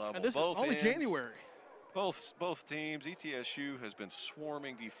 High level. And this both is only ends, January. Both teams. ETSU has been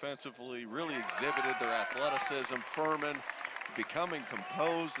swarming defensively, really exhibited their athleticism. Furman becoming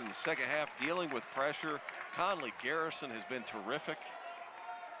composed in the second half, dealing with pressure. Conley Garrison has been terrific.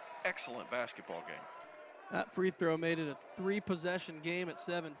 Excellent basketball game. That free throw made it a 3-possession game at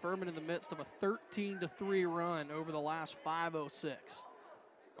 7. Furman in the midst of a 13-3 run over the last 5:06.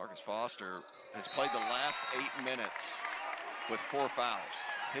 Marcus Foster has played the last 8 minutes with 4 fouls.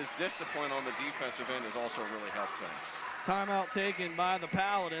 His discipline on the defensive end has also really helped things. Timeout taken by the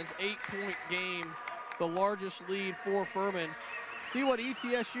Paladins. 8-point game, the largest lead for Furman. See what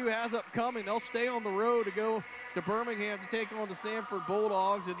ETSU has upcoming. They'll stay on the road to go to Birmingham to take on the Sanford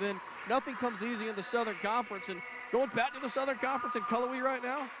Bulldogs, and then nothing comes easy in the Southern Conference. And going back to the Southern Conference in Cullowhee right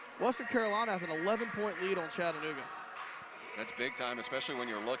now, Western Carolina has an 11-point lead on Chattanooga. That's big time, especially when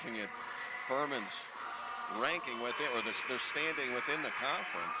you're looking at Furman's ranking within, or they're standing within the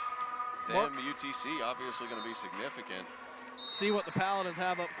conference. Them, UTC, obviously going to be significant. See what the Paladins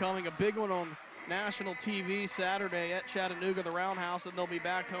have upcoming. A big one on national TV Saturday at Chattanooga, the Roundhouse, and they'll be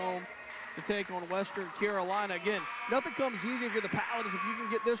back home to take on Western Carolina. Again, nothing comes easy for the Paladins. If you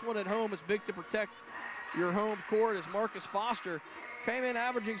can get this one at home, it's big to protect your home court, as Marcus Foster came in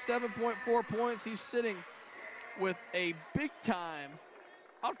averaging 7.4 points. He's sitting with a big-time,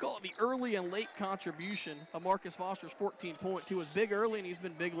 I'll call it the early and late contribution of Marcus Foster's 14 points. He was big early and he's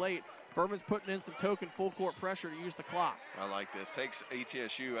been big late. Furman's putting in some token full court pressure to use the clock. I like this. Takes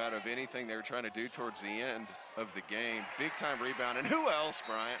ETSU out of anything they were trying to do towards the end of the game. Big time rebound. And who else,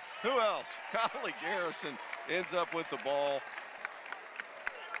 Bryant? Who else? Collie Garrison ends up with the ball.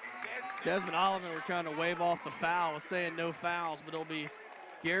 Desmond Oliver were trying to wave off the foul, was saying no fouls, but it'll be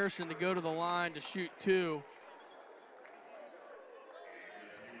Garrison to go to the line to shoot 2.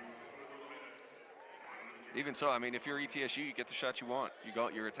 Even so, I mean, if you're ETSU, you get the shot you want. You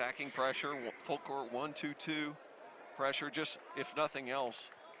got your attacking pressure, full court 1-2-2 pressure, just if nothing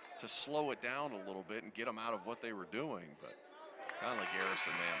else, to slow it down a little bit and get them out of what they were doing. But Conley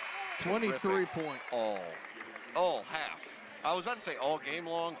Garrison, man, 23 points. All half. I was about to say all game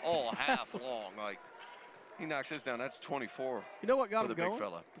long, all half long. Like, he knocks his down. That's 24. You know what got for him the going? big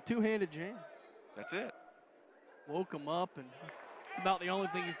fella. The two-handed jam. That's it. Woke him up, and it's about the only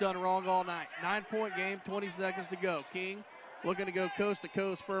thing he's done wrong all night. 9-point game, 20 seconds to go. King looking to go coast to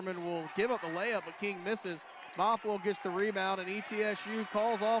coast. Furman will give up the layup, but King misses. Bothwell gets the rebound, and ETSU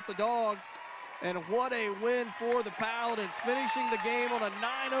calls off the Dogs. And what a win for the Paladins, finishing the game on a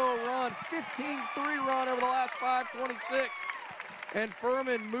 9-0 run, 15-3 run over the last 5:26. And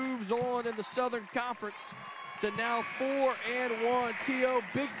Furman moves on in the Southern Conference to now 4-1. T.O.,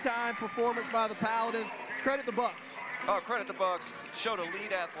 big-time performance by the Paladins. Credit the Bucks. Oh, credit the Bucks. Showed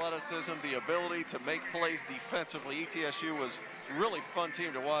elite athleticism, the ability to make plays defensively. ETSU was a really fun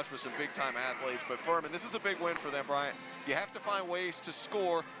team to watch with some big-time athletes. But Furman, this is a big win for them, Bryant. You have to find ways to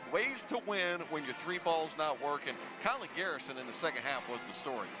score, ways to win when your three ball's not working. Conley Garrison in the second half was the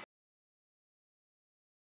story.